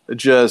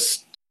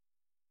 Just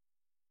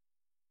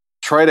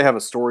try to have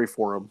a story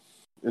for them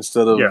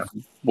instead of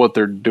what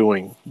they're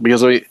doing.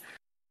 Because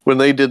when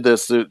they did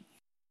this,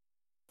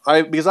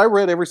 because I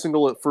read every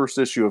single first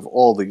issue of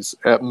all these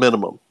at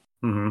minimum.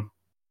 Mm-hmm.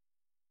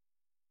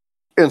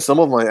 And some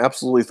of them I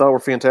absolutely thought were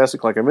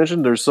fantastic. Like I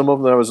mentioned, there's some of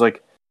them that I was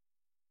like,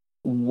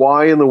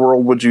 why in the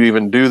world would you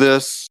even do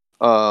this?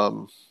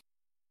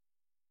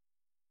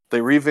 They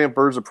revamped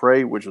Birds of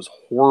Prey, which was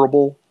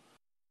horrible.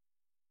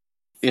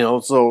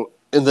 So,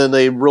 and then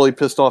they really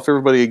pissed off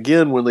everybody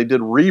again when they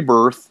did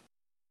Rebirth.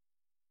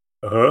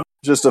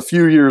 Just a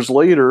few years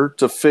later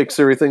to fix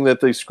everything that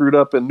they screwed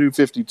up in New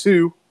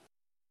 52.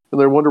 And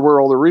they wonder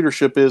where all the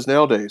readership is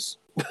nowadays.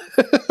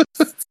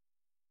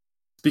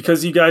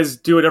 Because you guys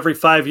do it every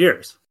 5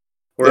 years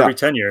or every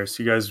 10 years.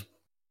 You guys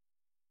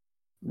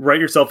write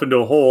yourself into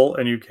a hole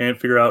and you can't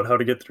figure out how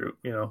to get through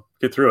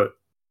it.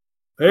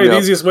 Hey, the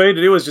easiest way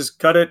to do is just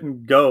cut it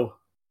and go.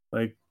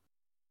 Like,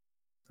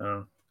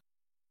 I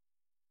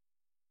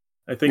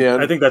think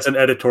that's an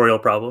editorial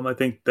problem. I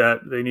think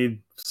that they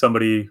need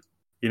somebody,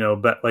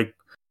 like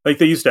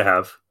they used to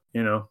have,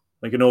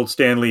 like an old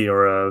Stan Lee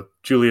or a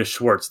Julius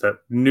Schwartz that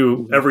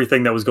knew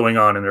everything that was going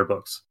on in their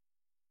books.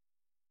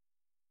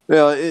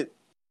 Yeah,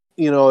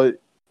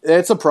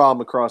 it's a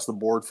problem across the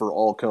board for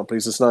all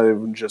companies. It's not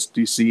even just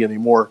DC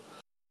anymore.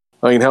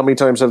 I mean, how many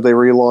times have they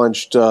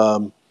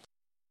relaunched,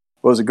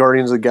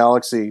 Guardians of the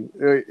Galaxy?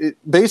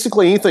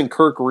 Basically anything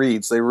Kirk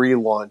reads, they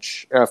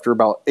relaunch after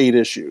about 8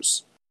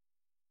 issues.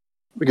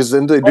 Because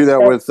then they do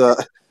that with...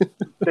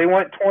 They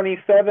went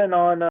 27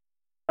 on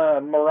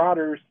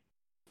Marauders.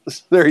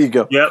 There you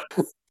go. Yep.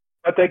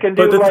 But they can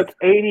do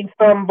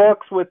 80-some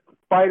books with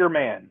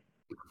Spider-Man.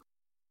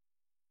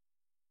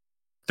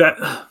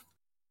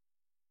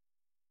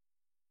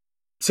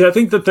 See, I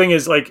think the thing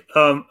is, like,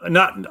 I'm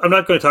not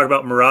going to talk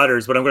about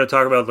Marauders, but I'm going to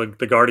talk about like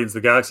the Guardians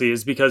of the Galaxy,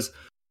 is because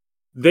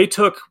they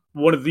took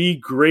one of the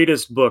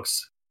greatest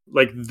books,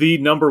 like the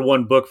number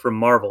one book from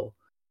Marvel,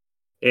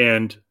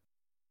 and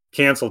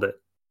canceled it.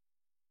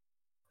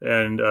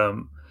 And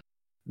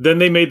then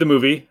they made the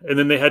movie, and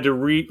then they had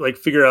to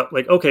figure out,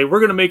 like, okay, we're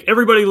going to make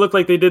everybody look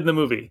like they did in the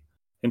movie,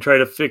 and try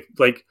to fix,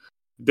 like,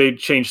 they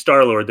changed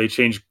Star-Lord, they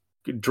changed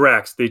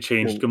Drax, they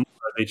changed Gamora,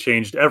 they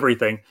changed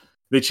everything,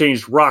 they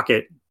changed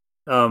Rocket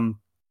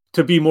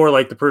to be more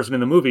like the person in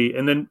the movie,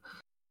 and then,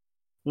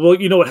 well,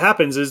 what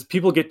happens is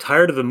people get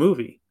tired of the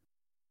movie,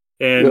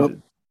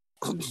 and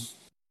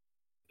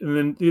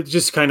then it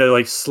just kind of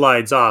like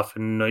slides off,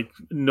 and like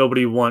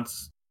nobody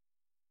wants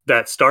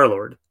that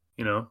Star-Lord.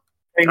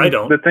 I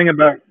don't. The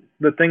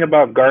thing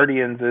about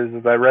Guardians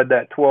is I read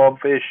that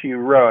 12-issue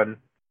run.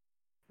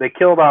 They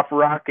killed off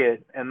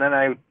Rocket, and then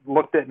I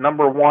looked at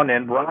number 1,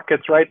 and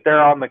Rocket's right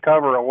there on the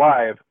cover,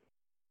 alive.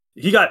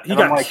 He got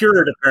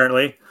cured,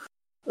 apparently.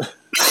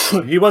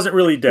 He wasn't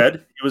really dead.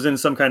 He was in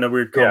some kind of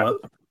weird coma.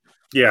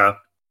 Yeah.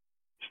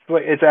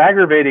 It's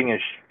aggravating as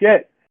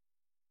shit.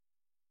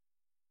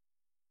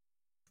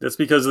 That's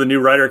because the new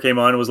writer came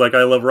on and was like,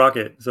 I love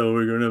Rocket, so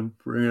we're going to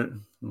bring it.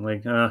 I'm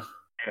like,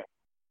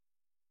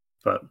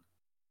 But.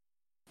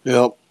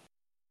 Yep.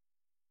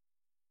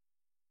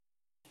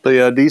 But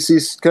yeah,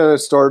 DC's kind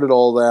of started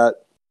all that.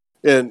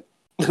 And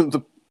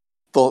the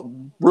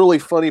really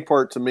funny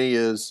part to me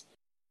is,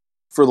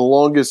 for the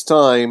longest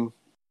time,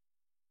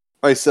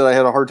 I said I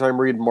had a hard time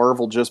reading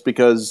Marvel just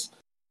because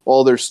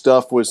all their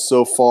stuff was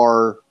so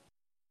far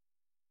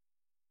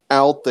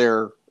out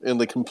there,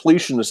 and the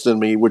completionist in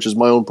me, which is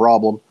my own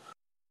problem,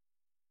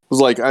 was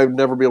like, I'd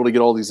never be able to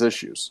get all these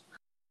issues.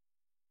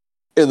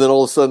 And then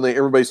all of a sudden,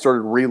 everybody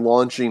started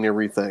relaunching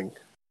everything,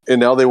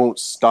 and now they won't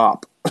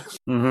stop.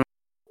 Mm-hmm.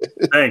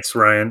 Thanks,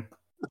 Ryan.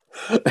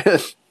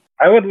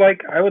 I would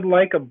like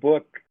a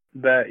book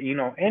that,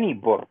 any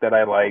book that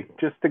I like,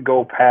 just to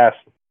go past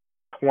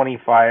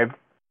 25,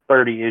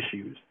 30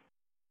 issues.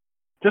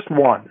 Just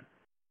one.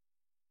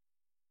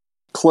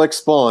 Collect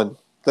Spawn.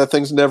 That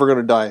thing's never going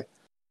to die.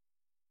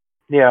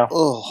 Yeah.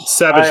 Oh.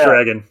 Savage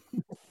Dragon.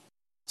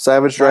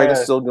 Savage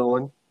Dragon's still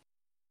going.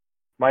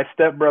 My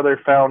stepbrother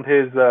found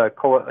his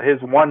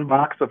one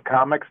box of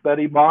comics that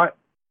he bought.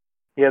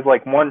 He has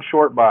like one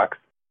short box,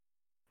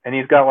 and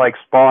he's got like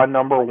Spawn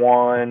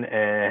 #1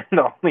 and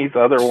all these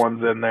other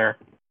ones in there.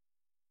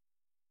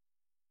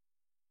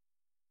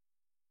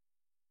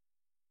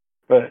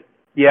 But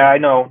yeah, I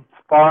know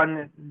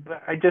Spawn.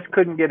 I just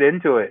couldn't get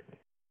into it.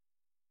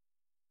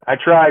 I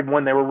tried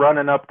when they were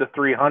running up to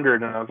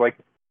 300, and I was like,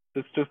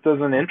 this just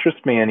doesn't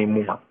interest me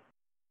anymore.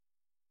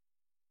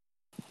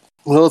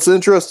 Well, it's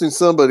interesting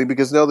somebody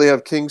because now they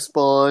have King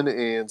Spawn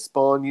and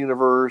Spawn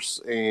Universe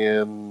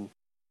and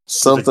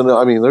something.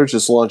 I mean, they're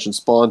just launching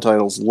Spawn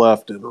titles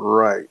left and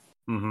right.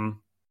 Mm-hmm.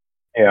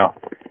 Yeah.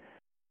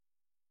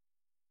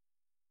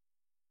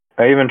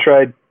 I even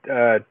tried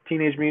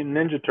Teenage Mutant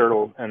Ninja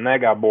Turtles, and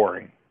that got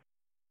boring.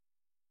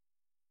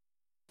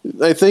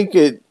 I think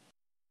it,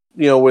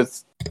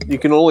 with you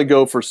can only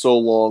go for so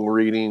long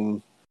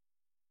reading.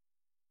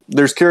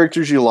 There's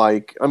characters you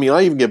like. I mean,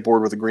 I even get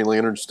bored with the Green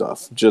Lantern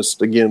stuff.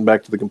 Just again,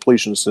 back to the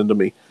completionist into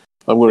me.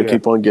 I'm going to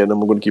keep on getting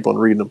them. I'm going to keep on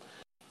reading them.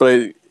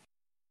 But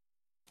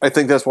I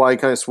think that's why I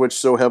kind of switched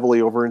so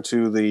heavily over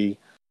into the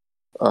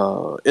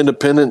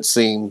independent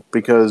scene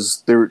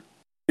because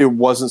it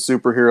wasn't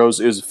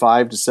superheroes. It was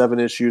 5 to 7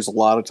 issues a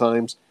lot of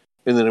times,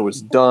 and then it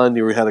was done.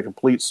 You had a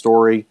complete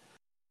story.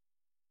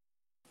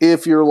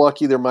 If you're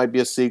lucky, there might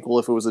be a sequel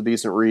if it was a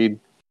decent read.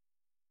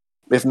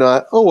 If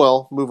not, oh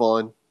well, move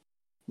on.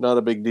 Not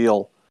a big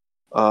deal.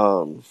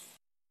 But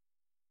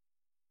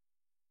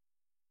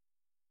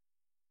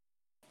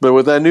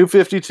with that new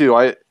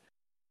 52,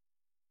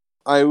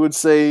 I would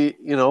say,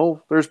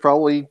 there's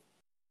probably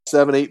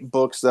 7, 8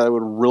 books that I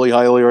would really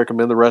highly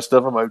recommend. The rest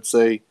of them, I would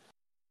say,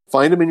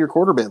 find them in your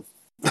quarter bin.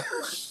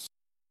 Because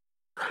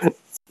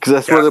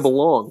that's where they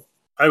belong.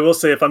 I will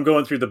say, if I'm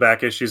going through the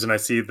back issues and I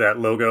see that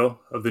logo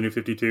of the new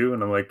 52,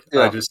 and I'm like,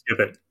 I just skip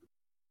it.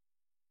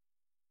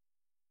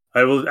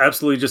 I will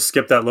absolutely just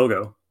skip that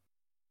logo.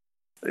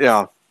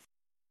 Yeah.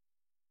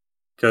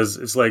 Because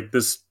it's like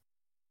this,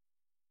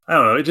 I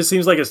don't know, it just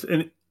seems like it's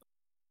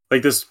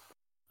like this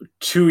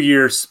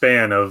 2-year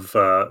span of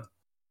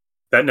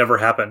that never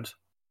happened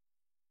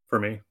for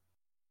me.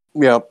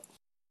 Yep.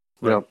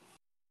 Like, yep.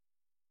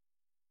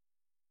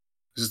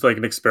 It's just like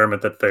an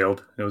experiment that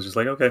failed. It was just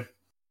like, okay,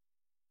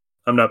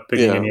 I'm not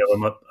picking any of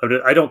them up.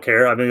 I don't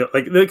care. I mean,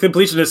 like the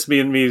completionist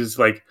in me is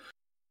like,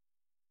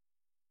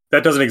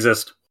 that doesn't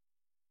exist.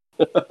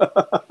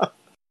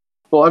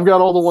 Well, I've got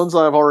all the ones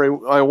I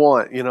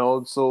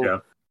want,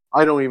 so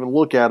I don't even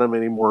look at them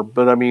anymore.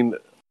 But I mean,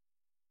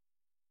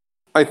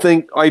 I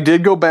think I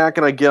did go back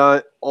and I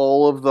got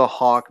all of the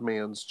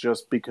Hawkmans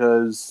just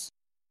because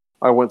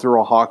I went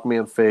through a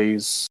Hawkman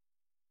phase.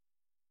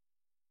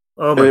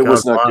 Oh my God, it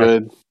was not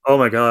good. Oh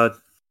my God.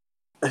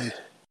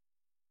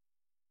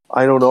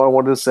 I don't know. I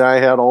wanted to say I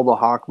had all the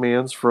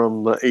Hawkmans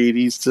from the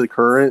 80s to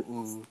current,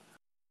 and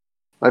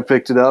I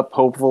picked it up,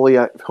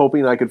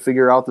 hoping I could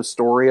figure out the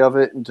story of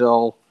it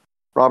until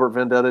Robert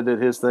Vendetta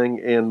did his thing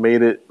and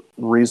made it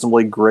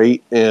reasonably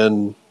great,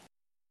 and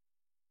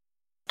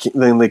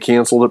then they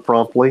canceled it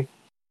promptly.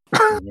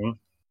 Mm-hmm.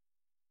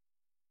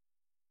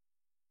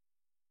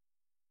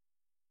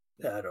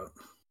 Yeah, I don't.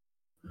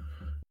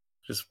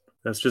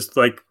 That's just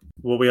like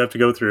what we have to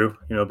go through,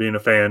 being a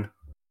fan.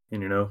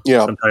 And,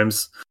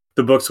 sometimes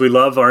the books we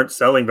love aren't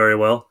selling very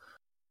well.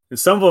 And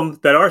some of them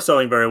that are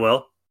selling very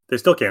well, they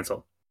still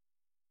cancel.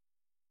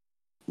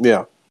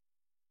 Yeah.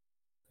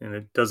 And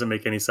it doesn't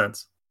make any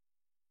sense.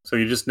 So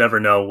you just never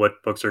know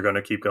what books are going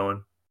to keep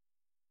going.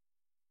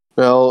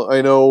 Well,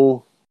 I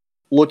know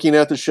looking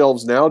at the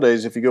shelves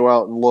nowadays, if you go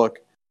out and look,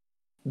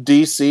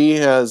 DC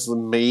has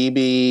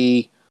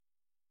maybe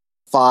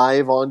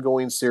 5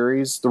 ongoing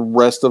series. The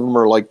rest of them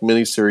are like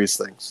miniseries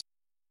things.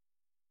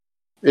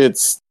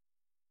 It's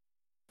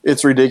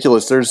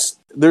ridiculous.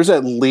 There's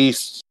at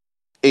least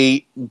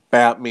 8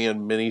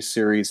 Batman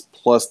miniseries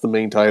plus the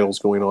main titles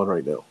going on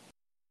right now.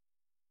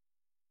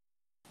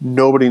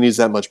 Nobody needs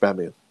that much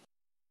Batman.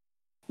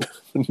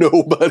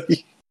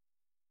 Nobody.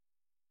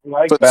 I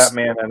like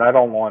Batman, and I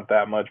don't want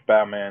that much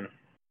Batman.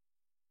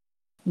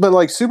 But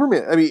like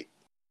Superman, I mean,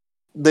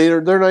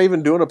 they're not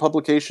even doing a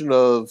publication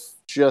of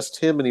just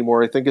him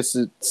anymore. I think it's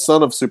the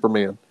Son of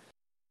Superman,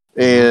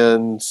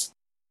 and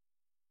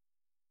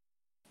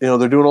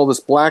they're doing all this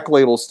Black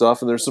Label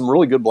stuff, and there's some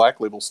really good Black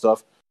Label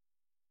stuff,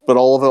 but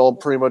all of it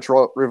pretty much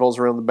revolves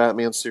around the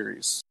Batman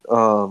series.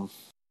 I'm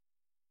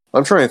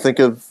trying to think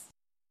of.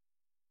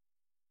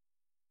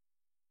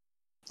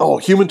 Oh,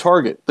 Human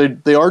Target.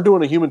 They are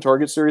doing a Human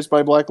Target series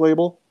by Black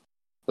Label. I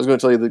was going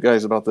to tell you the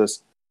guys about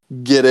this.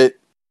 Get it.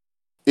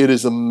 It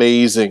is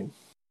amazing.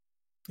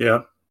 Yeah.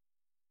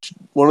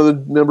 One of the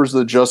members of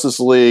the Justice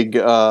League,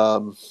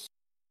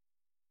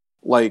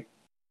 like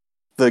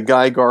the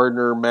Guy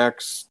Gardner,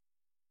 Max,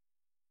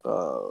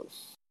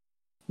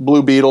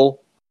 Blue Beetle,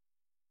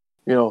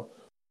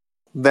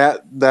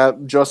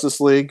 that Justice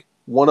League,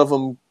 one of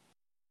them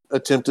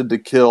attempted to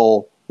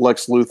kill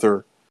Lex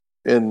Luthor,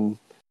 and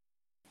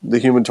the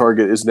Human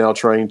Target is now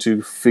trying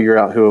to figure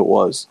out who it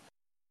was.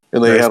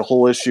 And they had a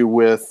whole issue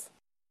with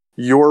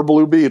your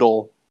Blue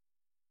Beetle.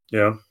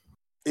 Yeah.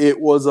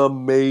 It was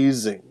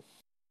amazing.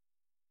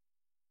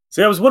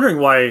 See, I was wondering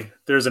why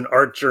there's an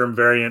Art Germ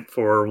variant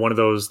for one of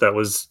those that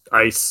was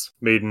Ice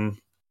Maiden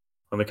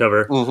on the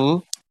cover.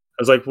 Mm-hmm. I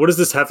was like, what does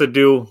this have to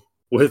do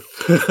with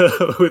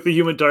with the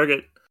Human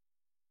Target?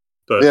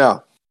 But yeah.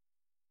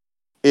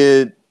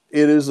 It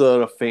is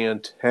a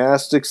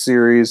fantastic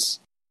series.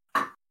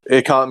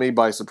 It caught me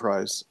by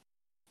surprise.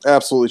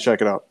 Absolutely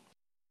check it out.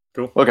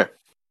 Cool. Okay.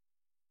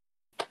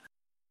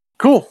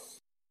 Cool.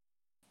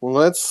 Well,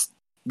 that's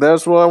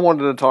what I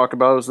wanted to talk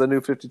about. Is the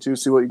New 52?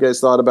 See what you guys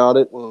thought about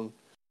it.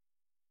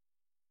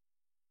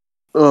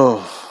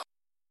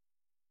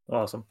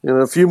 Awesome. In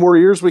a few more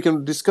years, we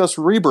can discuss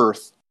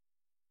Rebirth.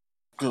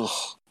 Ugh.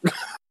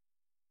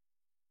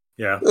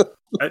 Yeah.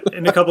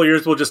 In a couple of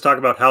years, we'll just talk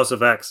about House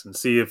of X and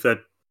see if that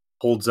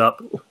holds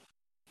up.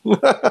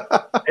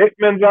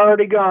 Hickman's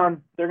already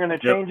gone. They're going to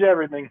change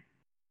everything.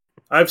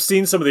 I've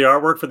seen some of the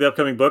artwork for the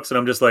upcoming books, and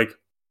I'm just like,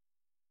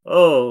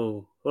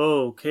 oh,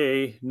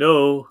 okay,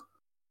 no.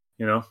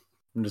 You know,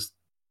 I'm just...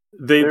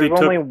 There's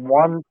only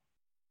one...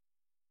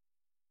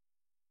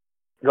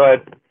 Go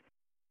ahead.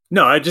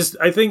 No, I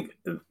think...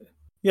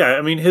 Yeah,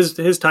 I mean,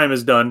 his time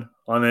is done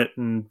on it,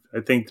 and I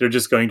think they're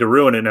just going to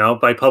ruin it now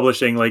by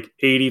publishing like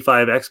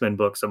 85 X-Men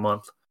books a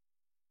month.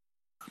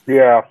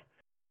 Yeah.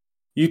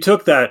 You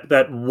took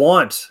that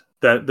want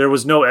that there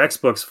was no X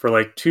books for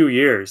like 2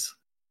 years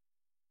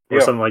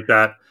or something like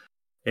that,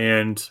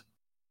 and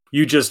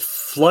you just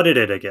flooded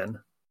it again.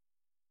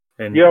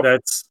 And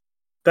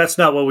that's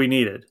not what we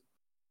needed.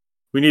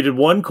 We needed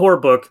one core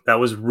book that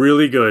was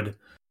really good,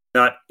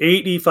 not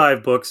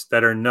 85 books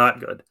that are not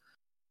good.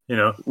 You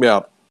know?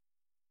 Yeah.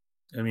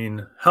 I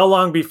mean, how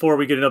long before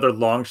we get another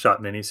long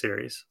shot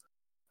miniseries?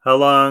 How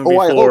long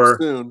I hope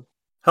soon.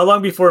 How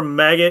long before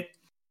Maggot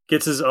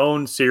gets his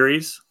own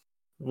series?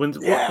 Once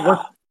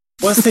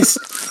they,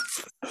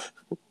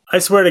 I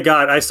swear to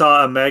God, I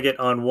saw a Maggot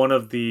on one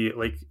of the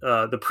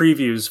the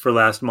previews for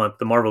last month,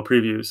 the Marvel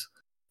previews.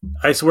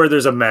 I swear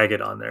there's a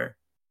Maggot on there,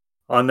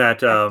 on that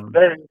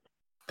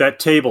that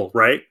table,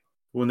 right?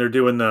 When they're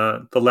doing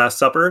the Last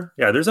Supper,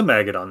 yeah, there's a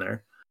Maggot on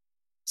there.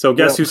 So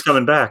guess who's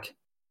coming back?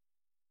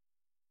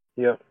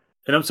 Yep.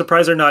 And I'm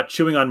surprised they're not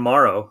chewing on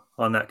Morrow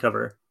on that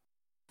cover.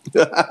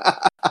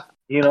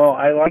 You know,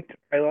 I liked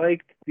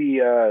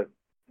the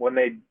when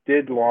they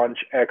did launch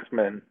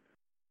X-Men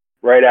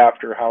right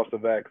after House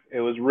of X. It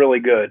was really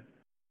good.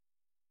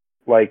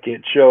 Like,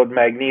 it showed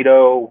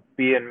Magneto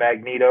being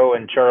Magneto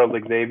and Charles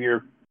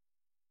Xavier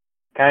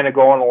kind of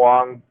going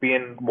along,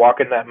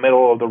 walking that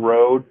middle of the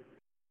road.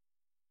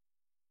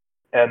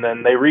 And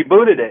then they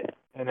rebooted it.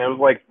 And it was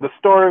like, the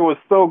story was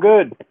so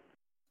good.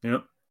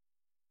 Yep.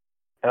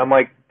 And I'm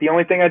like, the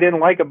only thing I didn't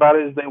like about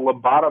it is they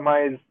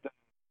lobotomized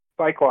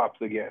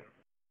Cyclops again.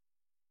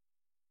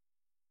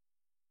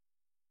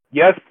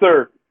 Yes,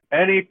 sir.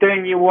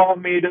 Anything you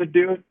want me to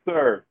do,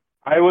 sir.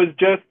 I was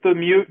just the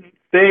mutant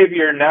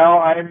savior. Now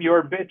I'm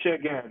your bitch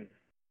again.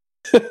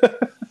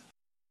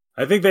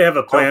 I think they have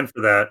a plan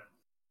for that.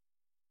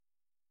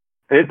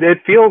 It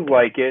feels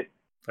like it.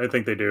 I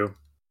think they do.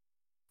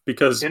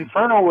 Because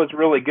Inferno was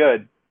really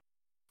good.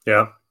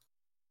 Yeah.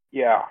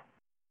 Yeah.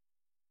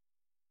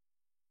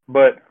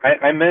 But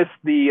I miss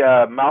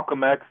the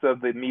Malcolm X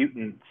of the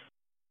mutants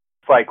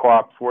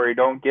Cyclops, where he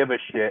don't give a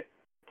shit.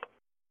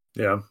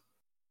 Yeah.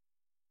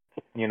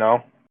 You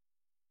know?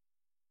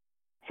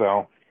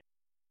 So.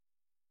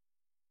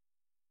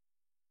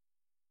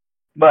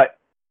 But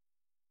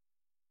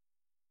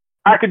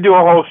I could do a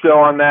whole show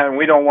on that, and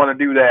we don't want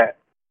to do that.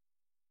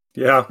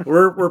 Yeah,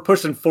 we're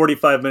pushing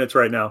 45 minutes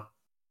right now.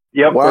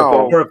 Yep.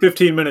 Wow. We're a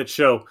 15-minute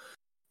show.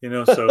 You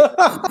know, so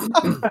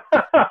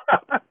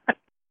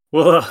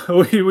well,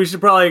 we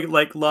should probably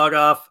log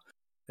off,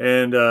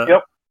 and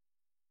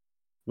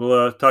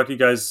we'll talk to you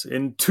guys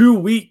in 2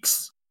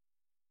 weeks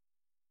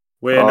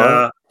when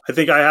I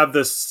think I have the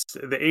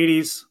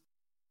 80s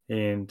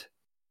and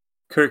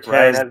Kirk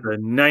has the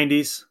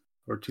 90s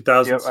or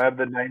 2000s. Yep, I have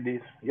the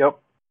 90s. Yep.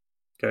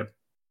 Okay.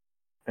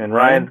 And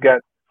Ryan's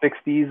got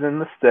 60s and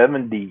the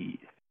 70s.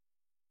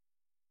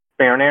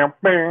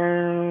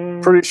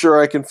 Pretty sure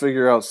I can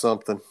figure out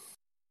something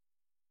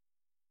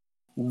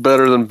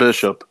better than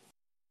Bishop.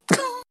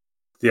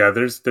 Yeah,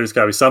 there's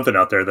got to be something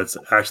out there that's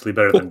actually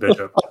better than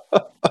Bishop.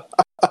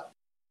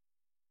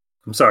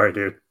 I'm sorry,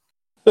 dude.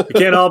 We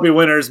can't all be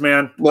winners,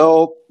 man.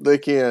 No, they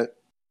can't.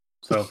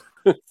 So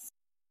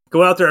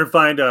go out there and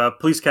find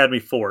Police Academy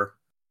 4,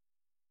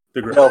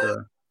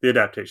 the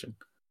adaptation.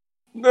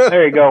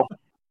 There you go.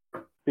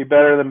 Be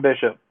better than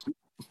Bishop.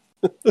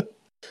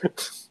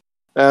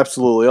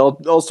 Absolutely.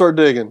 I'll start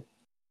digging.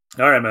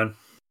 All right, man.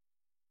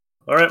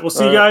 All right, we'll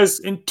see you guys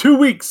in 2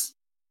 weeks.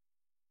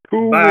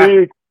 2 Bye.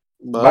 weeks.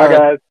 Bye,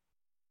 guys.